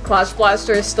 Clash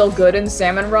Blaster is still good in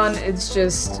Salmon Run, it's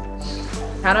just...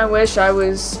 Kinda wish I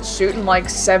was shooting like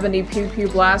 70 pew-pew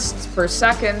blasts per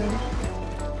second.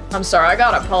 I'm sorry, I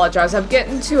gotta apologize. I'm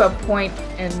getting to a point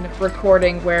in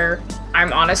recording where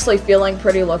I'm honestly feeling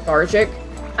pretty lethargic.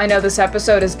 I know this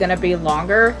episode is gonna be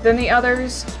longer than the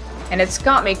others, and it's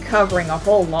got me covering a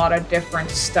whole lot of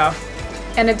different stuff.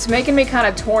 And it's making me kind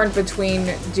of torn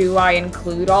between, do I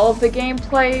include all of the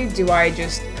gameplay? Do I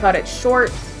just cut it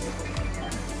short?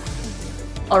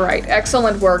 Alright,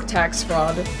 excellent work, tax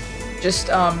fraud. Just,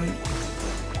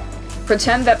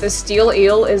 pretend that the steel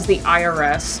eel is the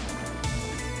IRS.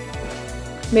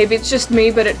 Maybe it's just me,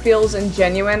 but it feels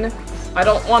ingenuine. I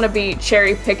don't want to be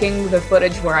cherry-picking the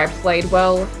footage where I played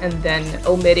well, and then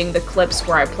omitting the clips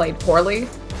where I played poorly.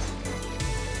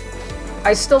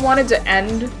 I still wanted to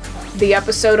end the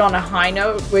episode on a high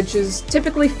note, which is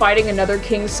typically fighting another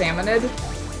King Salmonid.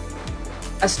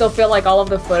 I still feel like all of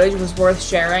the footage was worth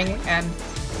sharing, and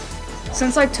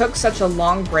Since I took such a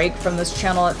long break from this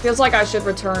channel, it feels like I should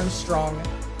return strong.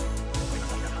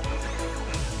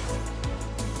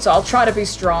 So I'll try to be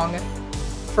strong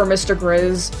for Mr.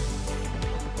 Grizz.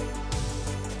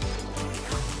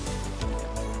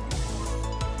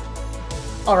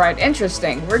 Alright,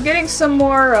 interesting. We're getting some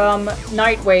more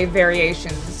night wave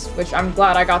variations, which I'm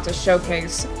glad I got to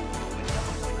showcase.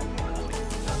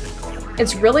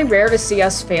 It's really rare to see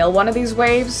us fail one of these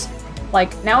waves.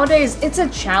 Like, nowadays, it's a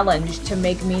challenge to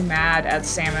make me mad at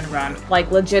Salmon Run.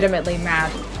 Like, legitimately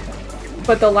mad.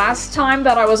 But the last time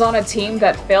that I was on a team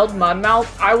that failed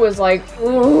Mudmouth, I was like,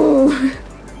 ooh.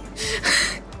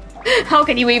 How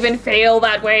can you even fail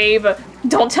that wave?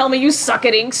 Don't tell me you suck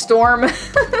at Inkstorm.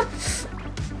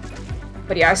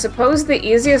 But yeah, I suppose the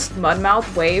easiest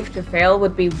Mudmouth wave to fail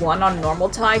would be one on normal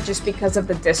tide just because of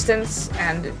the distance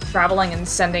and traveling and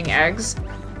sending eggs.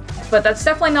 But that's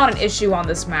definitely not an issue on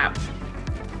this map.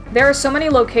 There are so many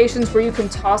locations where you can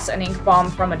toss an ink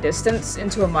bomb from a distance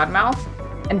into a Mudmouth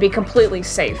and be completely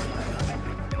safe.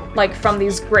 Like from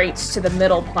these grates to the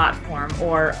middle platform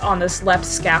or on this left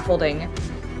scaffolding.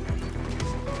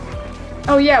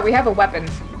 Oh yeah, we have a weapon,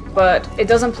 but it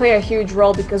doesn't play a huge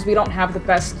role because we don't have the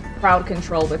best crowd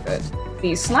control with it.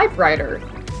 The Snipe Rider.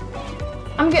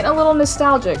 I'm getting a little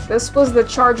nostalgic. This was the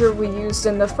charger we used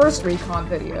in the first Recon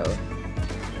video.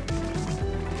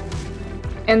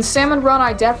 In Salmon Run,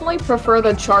 I definitely prefer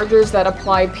the chargers that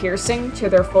apply piercing to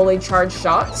their fully charged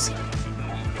shots.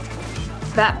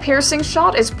 That piercing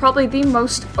shot is probably the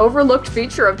most overlooked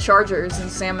feature of chargers in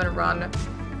Salmon Run.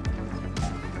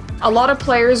 A lot of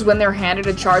players, when they're handed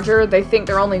a charger, they think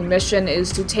their only mission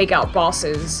is to take out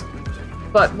bosses.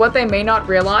 But what they may not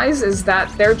realize is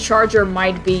that their charger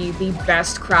might be the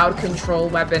best crowd control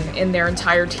weapon in their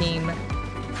entire team.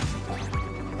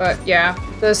 But yeah,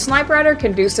 the Snipe Rider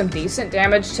can do some decent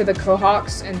damage to the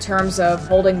Cohawks in terms of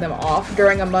holding them off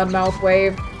during a Mudmouth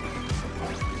wave.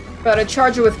 But a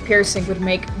charger with piercing would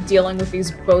make dealing with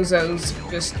these bozos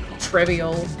just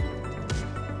trivial.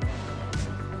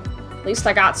 At least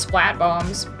I got splat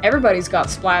bombs. Everybody's got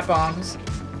splat bombs.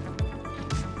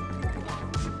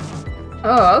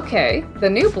 Oh, okay. The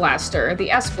new blaster, the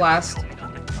S-Blast.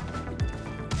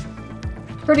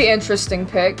 Pretty interesting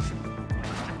pick.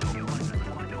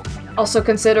 Also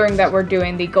considering that we're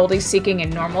doing the Goldie Seeking in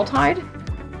normal tide.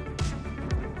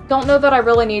 Don't know that I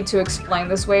really need to explain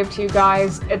this wave to you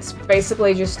guys. It's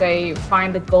basically just a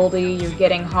find the Goldie, you're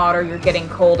getting hotter, you're getting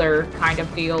colder kind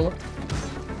of deal.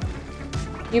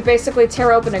 You basically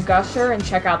tear open a gusher and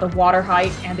check out the water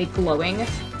height and the glowing.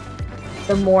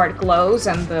 The more it glows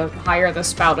and the higher the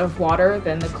spout of water,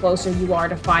 then the closer you are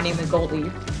to finding the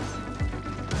Goldie.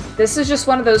 This is just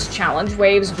one of those challenge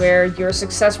waves where your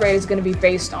success rate is going to be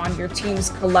based on your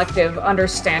team's collective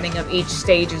understanding of each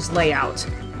stage's layout.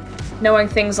 Knowing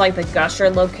things like the gusher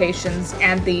locations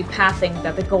and the pathing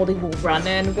that the Goldie will run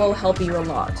in will help you a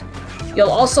lot. You'll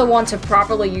also want to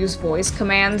properly use voice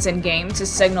commands in-game to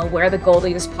signal where the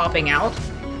Goldie is popping out.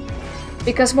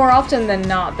 Because more often than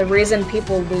not, the reason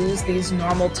people lose these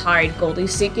normal tide Goldie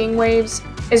seeking waves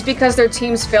is because their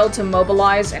teams fail to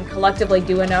mobilize and collectively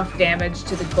do enough damage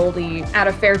to the Goldie at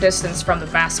a fair distance from the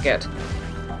basket.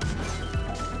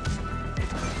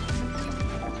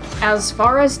 As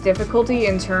far as difficulty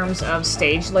in terms of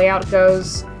stage layout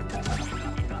goes,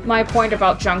 my point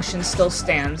about junctions still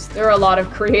stands. There are a lot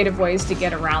of creative ways to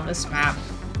get around this map.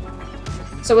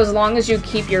 So as long as you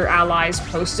keep your allies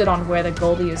posted on where the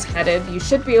Goldie is headed, you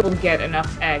should be able to get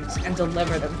enough eggs and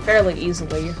deliver them fairly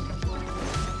easily.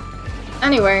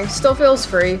 Anyway, still feels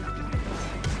free.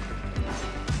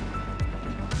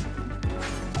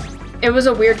 It was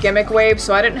a weird gimmick wave,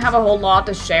 so I didn't have a whole lot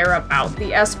to share about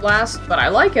the S-Blast, but I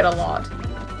like it a lot.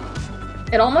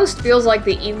 It almost feels like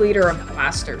the E-liter of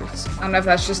blasters. I don't know if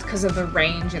that's just because of the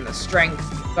range and the strength,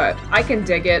 but I can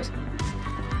dig it.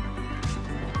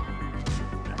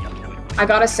 I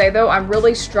gotta say though, I'm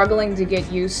really struggling to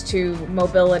get used to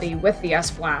mobility with the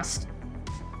S-Blast.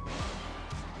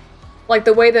 Like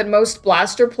the way that most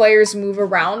blaster players move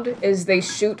around is they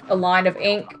shoot a line of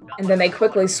ink, and then they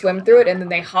quickly swim through it, and then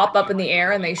they hop up in the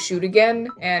air and they shoot again,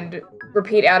 and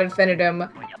repeat ad infinitum.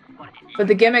 But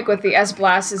the gimmick with the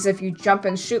S-Blast is if you jump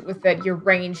and shoot with it, your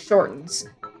range shortens.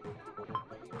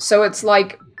 So it's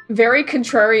like very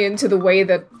contrarian to the way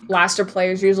that blaster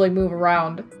players usually move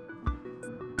around.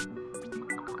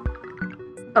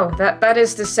 Oh, that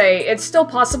is to say, it's still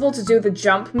possible to do the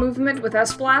jump movement with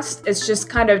S-Blast, it's just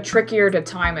kind of trickier to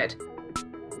time it.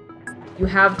 You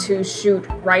have to shoot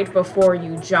right before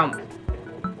you jump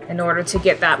in order to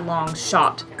get that long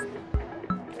shot.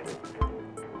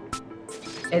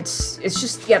 It's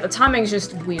just, yeah, the timing's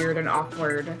just weird and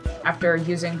awkward after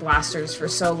using blasters for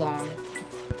so long.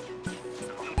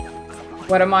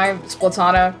 What am I,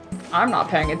 Splatana? I'm not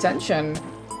paying attention.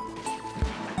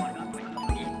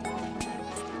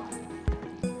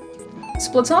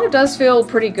 Splatana does feel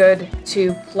pretty good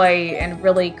to play in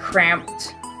really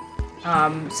cramped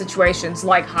situations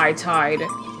like High Tide,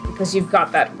 because you've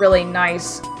got that really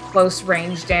nice close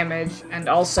range damage and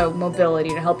also mobility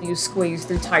to help you squeeze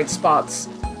through tight spots.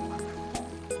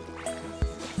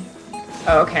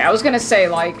 Okay, I was gonna say,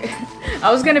 like,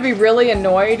 I was gonna be really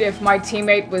annoyed if my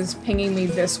teammate was pinging me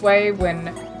this way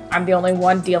when I'm the only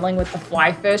one dealing with the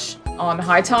flyfish on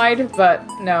High Tide, but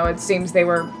no, it seems they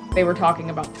were talking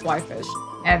about the flyfish.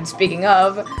 And speaking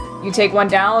of, you take one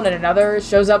down and another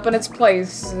shows up in its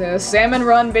place. Salmon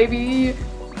Run, baby!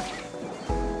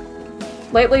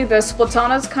 Lately, the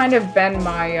Splatana's kind of been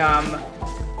my,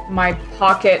 my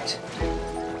pocket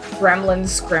gremlin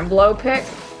scrimblow pick.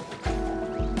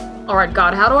 Alright,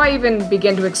 God, how do I even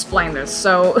begin to explain this?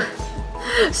 So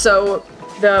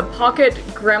the pocket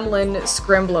gremlin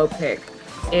scrimblow pick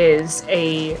is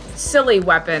a silly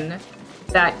weapon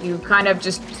that you kind of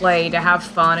just play to have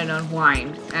fun and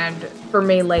unwind. And for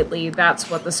me lately, that's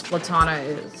what the Splatana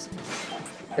is.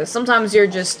 Because sometimes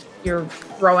you're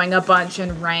throwing a bunch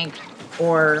in rank,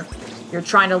 or you're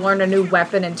trying to learn a new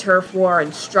weapon in Turf War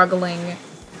and struggling.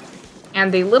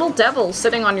 And the little devil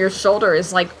sitting on your shoulder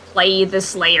is like, play the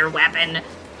Slayer weapon.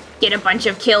 Get a bunch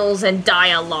of kills and die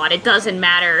a lot, it doesn't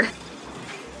matter.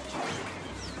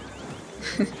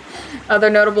 Other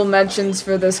notable mentions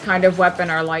for this kind of weapon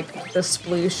are like the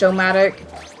Splooshomatic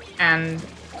and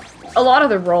a lot of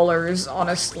the rollers,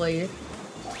 honestly.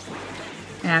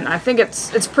 And I think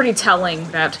it's pretty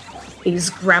telling that these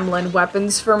gremlin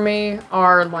weapons for me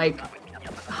are like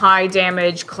high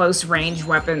damage, close range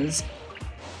weapons.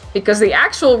 Because the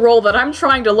actual role that I'm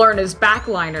trying to learn is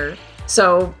backliner.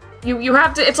 So you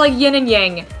have to, it's like yin and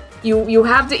yang. You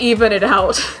have to even it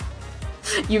out.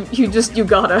 you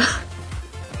gotta.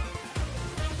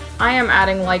 I am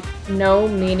adding like no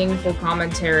meaningful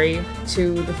commentary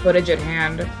to the footage at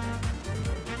hand.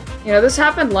 You know, this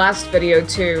happened last video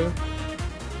too.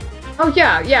 Oh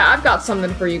yeah, I've got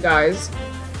something for you guys.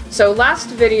 So last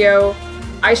video,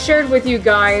 I shared with you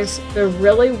guys the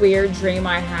really weird dream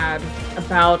I had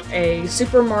about a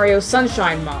Super Mario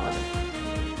Sunshine mod.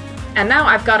 And now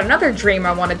I've got another dream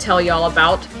I want to tell y'all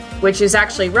about, which is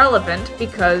actually relevant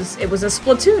because it was a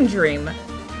Splatoon dream.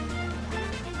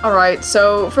 Alright,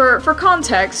 so for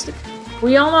context,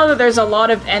 we all know that there's a lot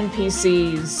of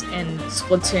NPCs in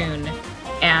Splatoon,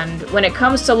 and when it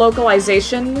comes to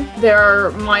localization, there are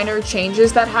minor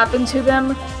changes that happen to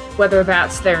them, whether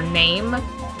that's their name,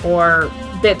 or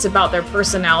bits about their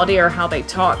personality or how they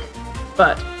talk.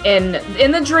 But in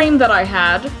the dream that I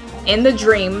had, in the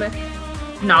dream,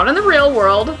 not in the real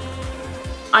world,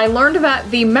 I learned that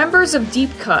the members of Deep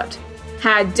Cut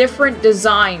had different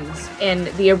designs in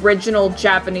the original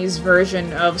Japanese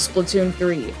version of Splatoon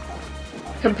 3,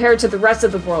 compared to the rest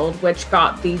of the world, which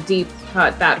got the Deep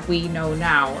Cut that we know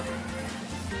now.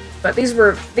 But these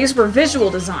were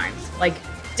visual designs, like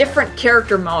different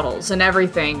character models and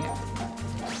everything.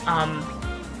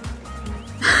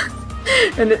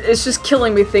 And it's just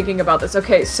killing me thinking about this.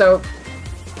 Okay, so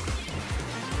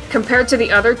compared to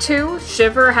the other two,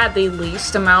 Shiver had the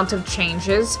least amount of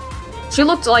changes. She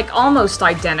looked like almost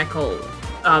identical,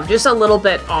 just a little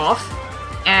bit off,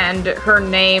 and her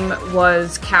name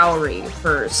was Kaori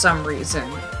for some reason.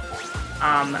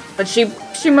 But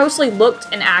she mostly looked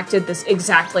and acted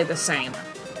exactly the same.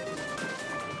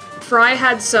 Fry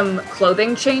had some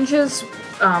clothing changes,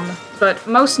 but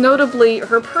most notably,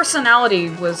 her personality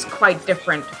was quite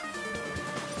different.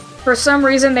 For some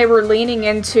reason, they were leaning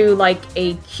into, like,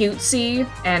 a cutesy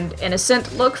and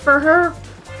innocent look for her.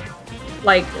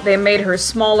 Like, they made her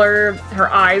smaller,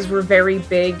 her eyes were very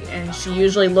big, and she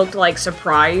usually looked, like,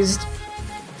 surprised.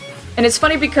 And it's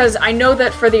funny because I know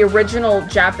that for the original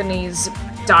Japanese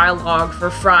dialogue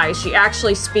for Fry, she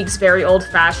actually speaks very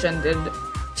old-fashioned, and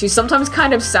she sometimes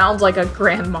kind of sounds like a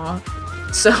grandma.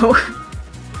 So,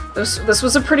 this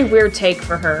was a pretty weird take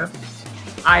for her.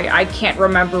 I can't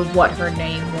remember what her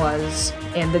name was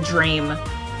in the dream.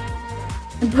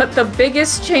 But the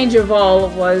biggest change of all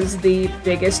was the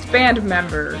biggest band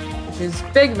member, which is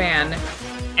Big Man.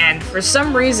 And for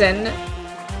some reason,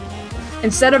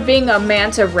 instead of being a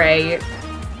manta ray,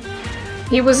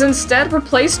 he was instead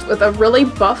replaced with a really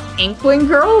buff Inkling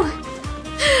girl.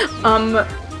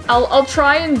 I'll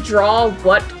try and draw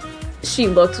what she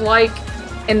looked like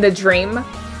in the dream,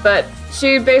 but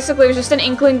she basically was just an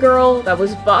Inkling girl that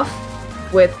was buff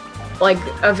with, like,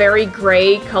 a very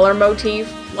gray color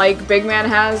motif. like Big Man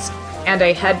has, and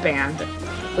a headband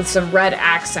with some red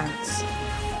accents.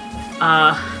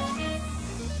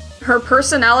 Her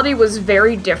personality was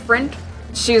very different.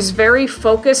 She's very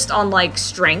focused on, like,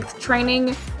 strength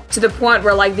training, to the point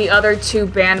where, like, the other two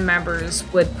band members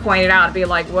would point it out and be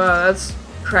like, whoa,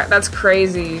 that's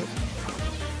crazy.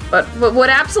 But what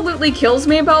absolutely kills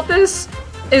me about this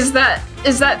is that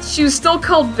she was still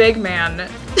called Big Man.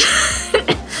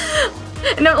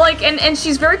 No, like, and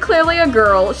she's very clearly a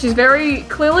girl. She's very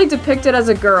clearly depicted as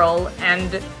a girl,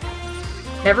 and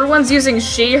everyone's using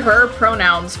she, her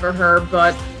pronouns for her,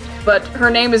 but her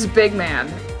name is Big Man.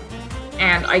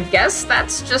 And I guess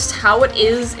that's just how it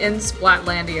is in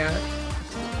Splatlandia.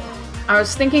 I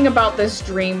was thinking about this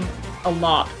dream a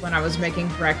lot when I was making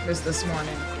breakfast this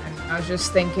morning, and I was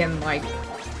just thinking, like,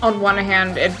 on one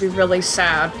hand, it'd be really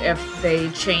sad if they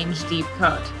changed Deep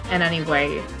Cut in any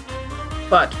way.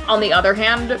 But on the other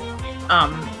hand,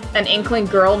 an Inkling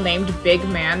girl named Big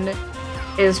Man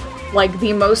is, like,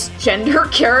 the most gender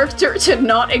character to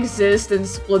not exist in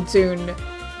Splatoon.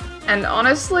 And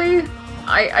honestly,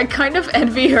 I kind of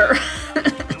envy her.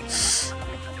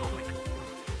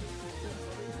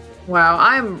 Wow,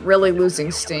 I'm really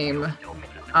losing steam.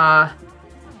 The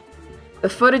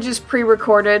footage is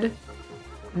pre-recorded.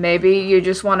 Maybe you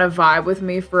just want to vibe with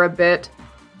me for a bit.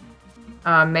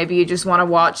 Maybe you just want to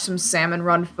watch some Salmon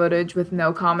Run footage with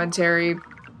no commentary.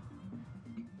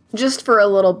 Just for a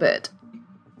little bit.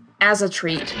 As a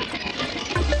treat.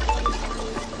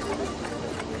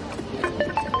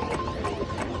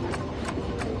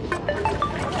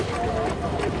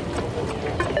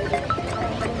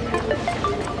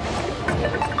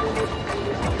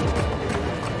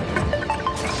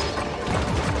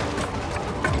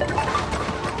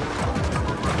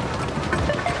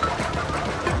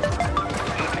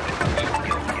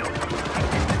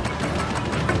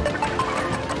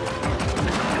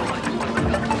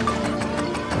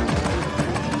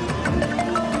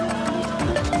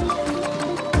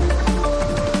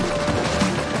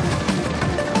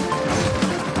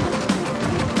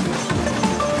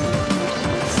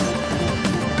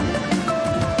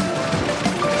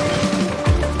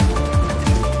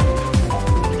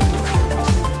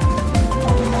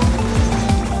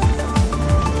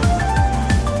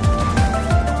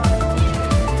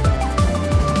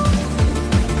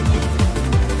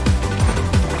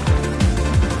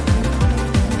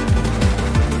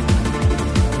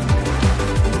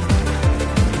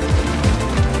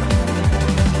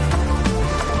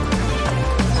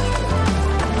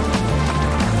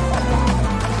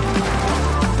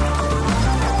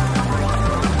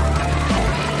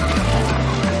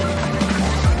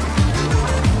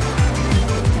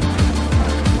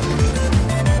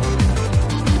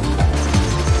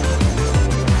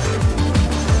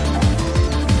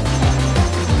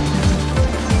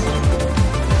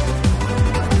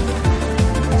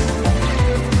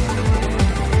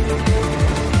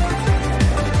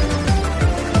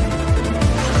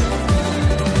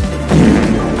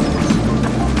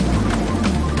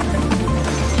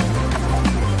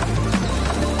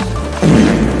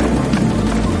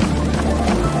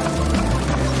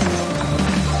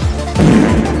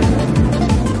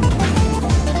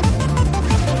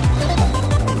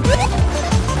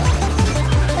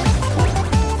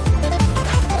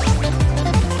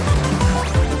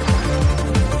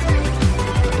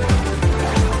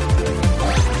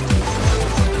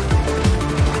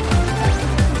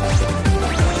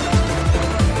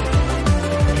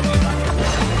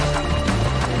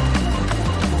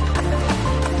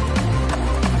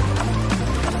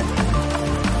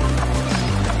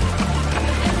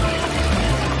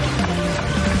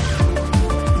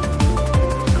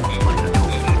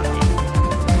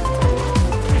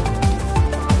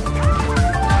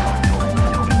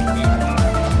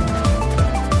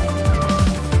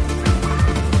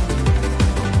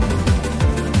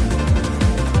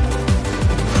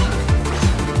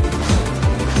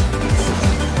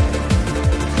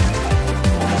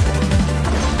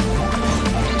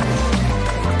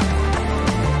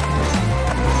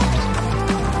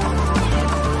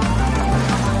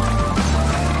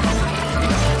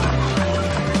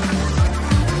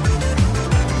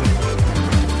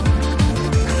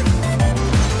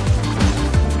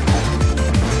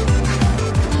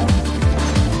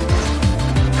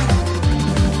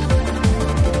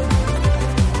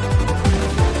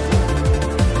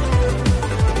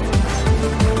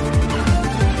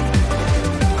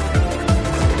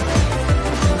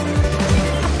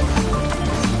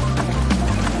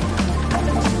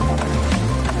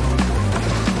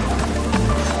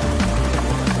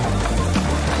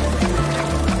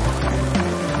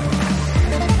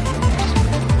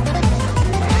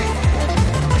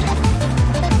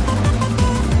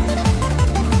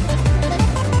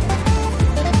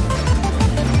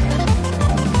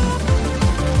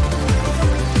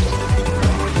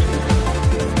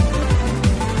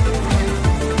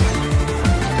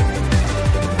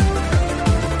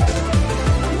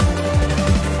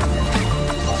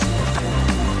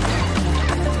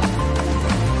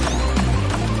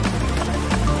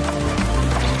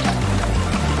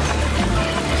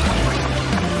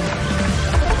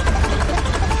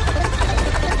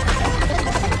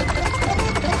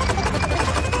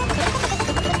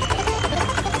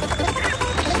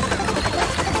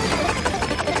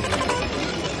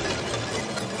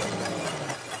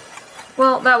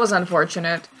 Well, that was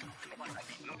unfortunate.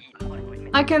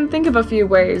 I can think of a few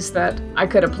ways that I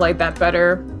could have played that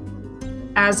better.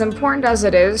 As important as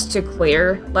it is to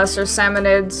clear lesser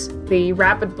salmonids, the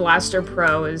Rapid Blaster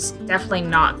Pro is definitely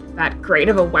not that great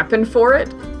of a weapon for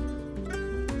it.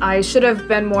 I should have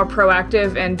been more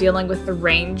proactive in dealing with the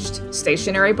ranged,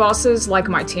 stationary bosses like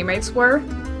my teammates were.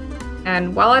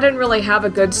 And while I didn't really have a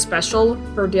good special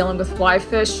for dealing with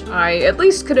flyfish, I at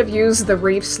least could have used the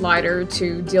reef slider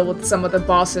to deal with some of the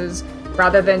bosses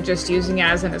rather than just using it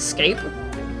as an escape.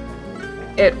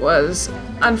 It was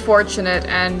unfortunate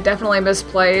and definitely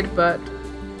misplayed, but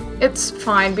it's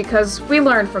fine because we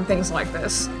learn from things like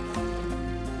this.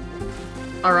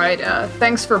 Alright,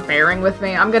 thanks for bearing with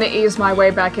me. I'm gonna ease my way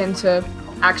back into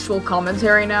actual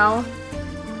commentary now.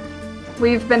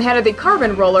 We've been handed the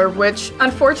Carbon Roller, which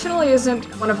unfortunately isn't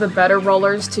one of the better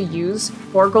rollers to use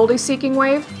for Goldie Seeking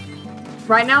Wave.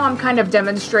 Right now I'm kind of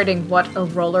demonstrating what a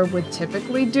roller would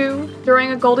typically do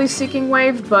during a Goldie Seeking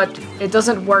Wave, but it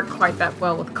doesn't work quite that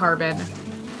well with Carbon.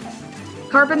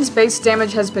 Carbon's base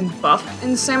damage has been buffed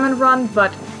in Salmon Run,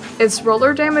 but its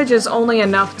roller damage is only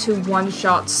enough to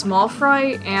one-shot Small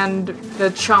Fry and the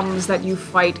chums that you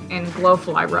fight in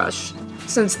Glowfly Rush,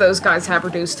 since those guys have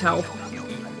reduced health.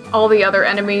 All the other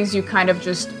enemies you kind of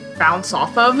just bounce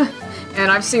off of,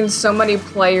 and I've seen so many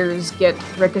players get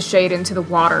ricocheted into the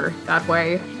water that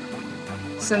way.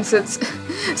 Since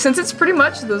it's pretty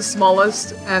much the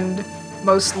smallest and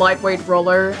most lightweight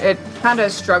roller, it kinda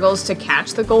struggles to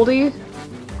catch the Goldie.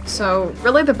 So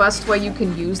really the best way you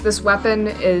can use this weapon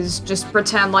is just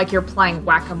pretend like you're playing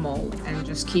whack-a-mole and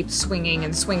just keep swinging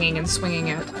and swinging and swinging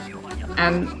it.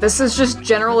 And this is just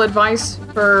general advice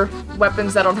for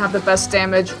weapons that don't have the best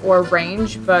damage or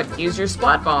range, but use your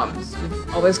splat bombs.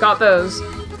 You've always got those.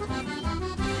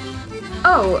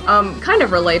 Oh, kind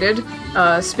of related,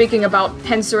 speaking about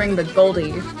pincering the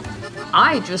Goldie,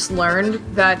 I just learned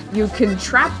that you can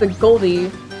trap the Goldie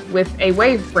with a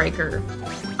wave breaker.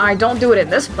 I don't do it in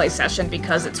this play session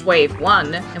because it's wave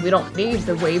 1, and we don't need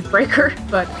the wave breaker,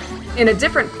 but in a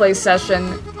different play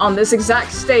session, on this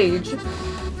exact stage,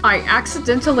 I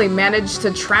accidentally managed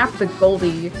to trap the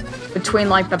Goldie between,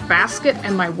 like, the basket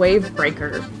and my wave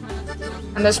breaker.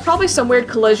 And there's probably some weird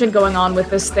collision going on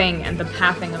with this thing and the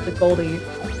pathing of the Goldie,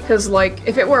 because, like,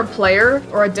 if it were a player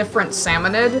or a different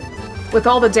salmonid, with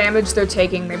all the damage they're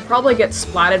taking, they'd probably get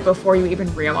splatted before you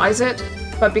even realize it.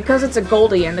 But because it's a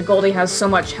Goldie and the Goldie has so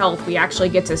much health, we actually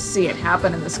get to see it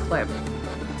happen in this clip.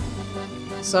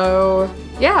 So,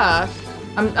 yeah.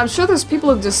 I'm sure there's people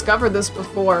who've discovered this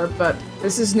before, but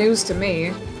this is news to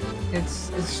me. It's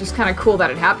just kind of cool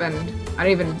that it happened. I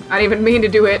didn't even mean to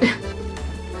do it.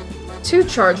 2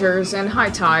 chargers and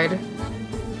High Tide.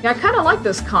 Yeah, I kind of like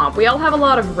this comp. We all have a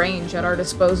lot of range at our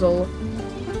disposal.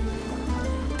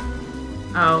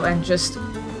 Oh, and just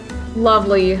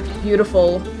lovely,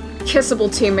 beautiful,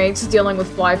 kissable teammates dealing with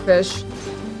flyfish.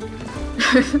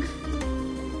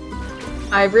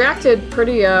 I reacted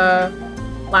pretty,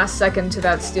 last second to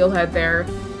that steelhead there.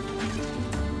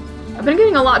 I've been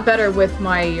getting a lot better with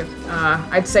my,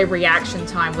 I'd say reaction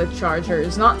time with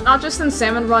chargers. Not just in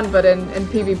Salmon Run, but in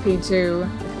PvP too.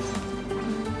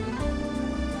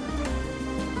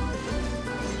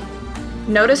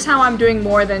 Notice how I'm doing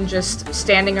more than just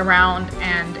standing around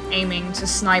and aiming to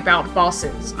snipe out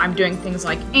bosses. I'm doing things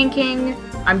like inking,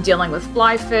 I'm dealing with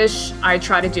flyfish, I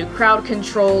try to do crowd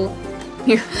control.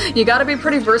 You gotta be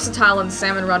pretty versatile in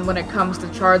Salmon Run when it comes to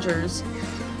chargers,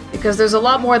 because there's a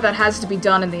lot more that has to be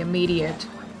done in the immediate.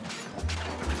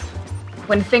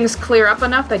 When things clear up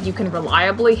enough that you can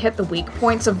reliably hit the weak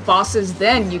points of bosses,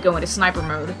 then you go into sniper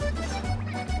mode.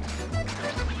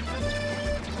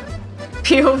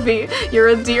 POV, you're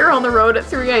a deer on the road at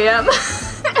 3 AM.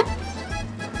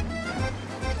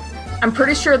 I'm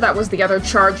pretty sure that was the other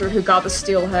charger who got the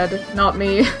steelhead, not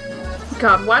me.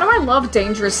 God, why do I love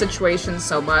dangerous situations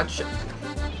so much?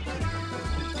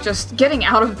 Just getting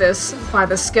out of this by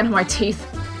the skin of my teeth.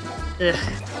 Ugh.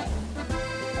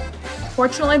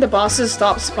 Fortunately, the bosses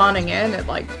stopped spawning in at,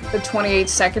 like, the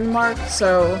 28-second mark,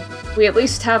 so we at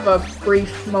least have a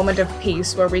brief moment of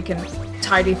peace where we can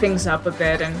tidy things up a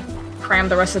bit and cram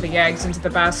the rest of the eggs into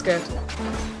the basket.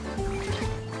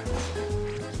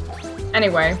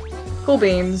 Anyway, cool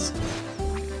beans.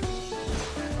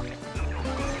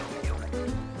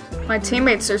 My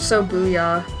teammates are so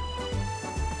booyah.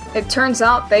 It turns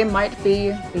out they might be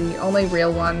the only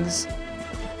real ones.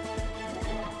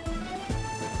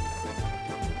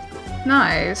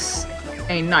 Nice.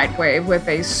 A Nightwave with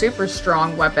a super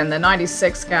strong weapon, the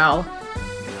 96 cal.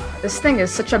 This thing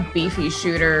is such a beefy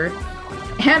shooter.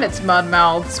 And it's mud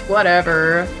mouths,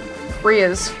 whatever. Free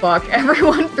as fuck.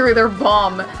 Everyone threw their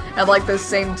bomb at like the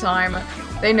same time.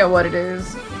 They know what it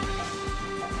is.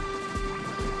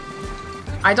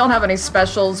 I don't have any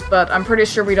specials, but I'm pretty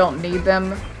sure we don't need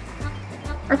them.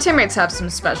 Our teammates have some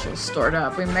specials stored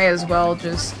up. We may as well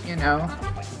just, you know,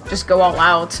 just go all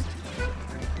out.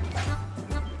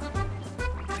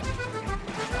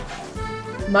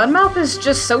 Mudmouth is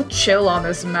just so chill on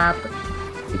this map.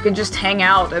 You can just hang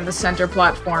out in the center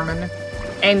platform and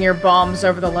aim your bombs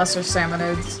over the lesser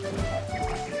salmonids.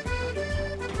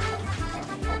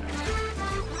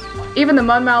 Even the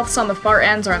mudmouths on the far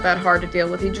ends aren't that hard to deal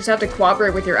with. You just have to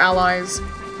cooperate with your allies.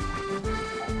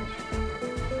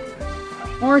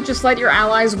 Or just let your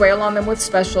allies wail on them with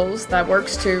specials. That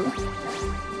works too.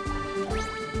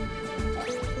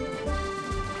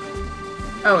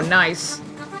 Oh, nice.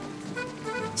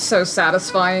 So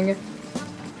satisfying.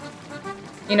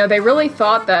 You know, they really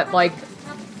thought that, like,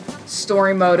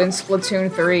 story mode in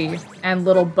Splatoon 3 and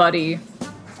Little Buddy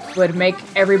would make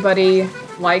everybody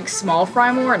like small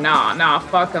fry more? Nah,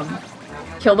 fuck them.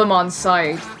 Kill them on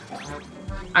sight.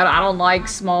 I don't like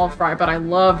small fry, but I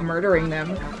love murdering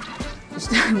them.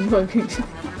 Just looking.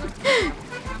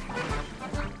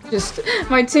 Just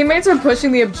my teammates are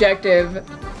pushing the objective,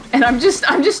 and I'm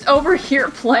just over here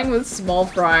playing with small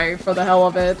fry for the hell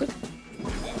of it.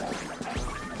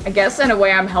 I guess in a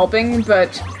way I'm helping,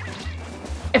 but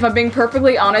if I'm being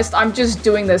perfectly honest, I'm just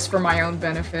doing this for my own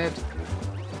benefit.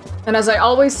 And as I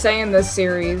always say in this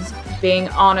series, being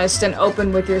honest and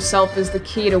open with yourself is the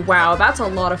key to WoW. That's a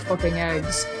lot of fucking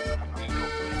eggs.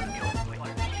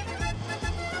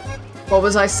 What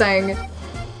was I saying?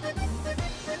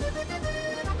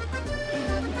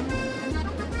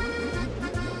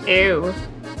 Ew.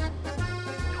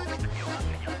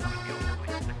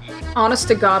 Honest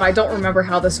to God, I don't remember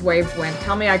how this wave went.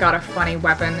 Tell me I got a funny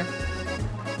weapon.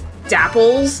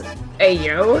 Dapples?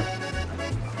 Ayo?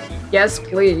 Yes,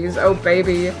 please. Oh,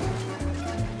 baby.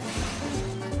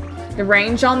 The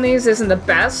range on these isn't the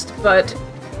best, but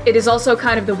it is also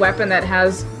kind of the weapon that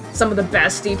has some of the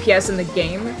best DPS in the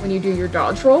game when you do your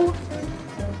dodge roll.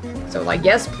 So, like,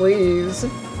 yes, please.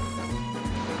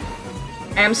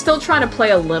 I am still trying to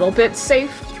play a little bit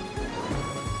safe,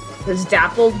 because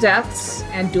dapple deaths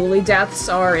and dually deaths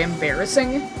are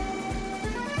embarrassing.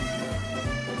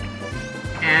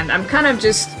 And I'm kind of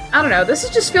just, I don't know, this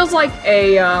just feels like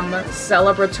a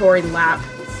celebratory lap.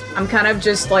 I'm kind of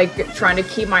just like trying to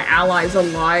keep my allies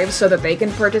alive so that they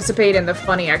can participate in the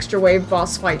funny extra wave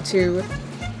boss fight too.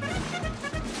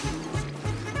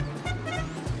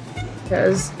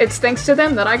 Because it's thanks to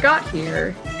them that I got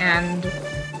here, and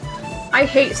I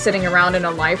hate sitting around in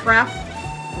a life raft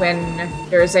when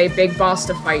there's a big boss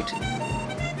to fight.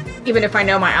 Even if I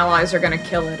know my allies are gonna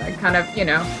kill it, I kind of, you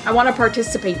know, I want to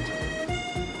participate.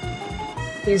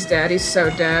 He's dead, he's so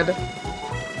dead.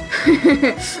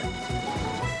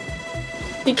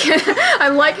 He can't— I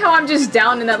like how I'm just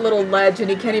down in that little ledge and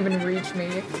he can't even reach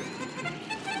me.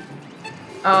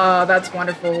 That's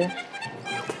wonderful.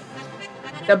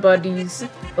 The buddies.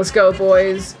 Let's go,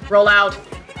 boys. Roll out.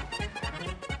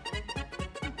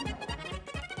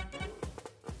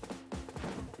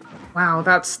 Wow,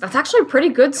 that's actually a pretty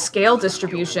good scale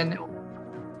distribution.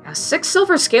 Yeah, 6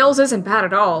 silver scales isn't bad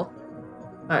at all.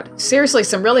 But seriously,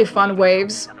 some really fun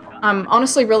waves. I'm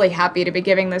honestly really happy to be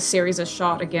giving this series a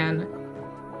shot again.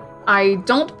 I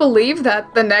don't believe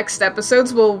that the next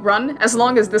episodes will run as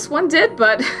long as this one did,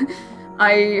 but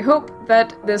I hope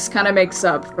that this kind of makes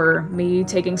up for me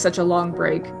taking such a long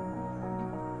break.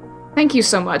 Thank you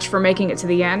so much for making it to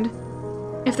the end.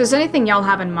 If there's anything y'all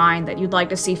have in mind that you'd like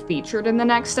to see featured in the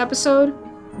next episode,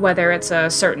 whether it's a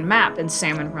certain map in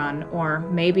Salmon Run, or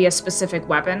maybe a specific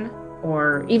weapon,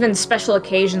 or even special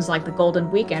occasions like the Golden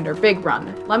Weekend or Big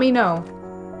Run, let me know.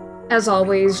 As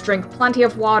always, drink plenty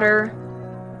of water,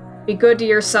 be good to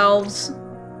yourselves,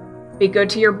 be good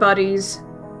to your buddies,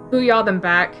 booyah them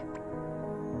back,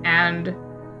 and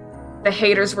the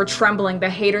haters were trembling, the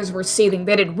haters were seething.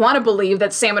 They didn't want to believe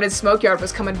that Salmon and Smokeyard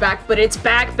was coming back, but it's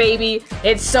back, baby!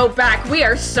 It's so back! We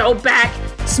are so back!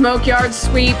 Smokeyard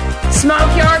sweep!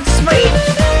 Smokeyard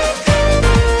sweep!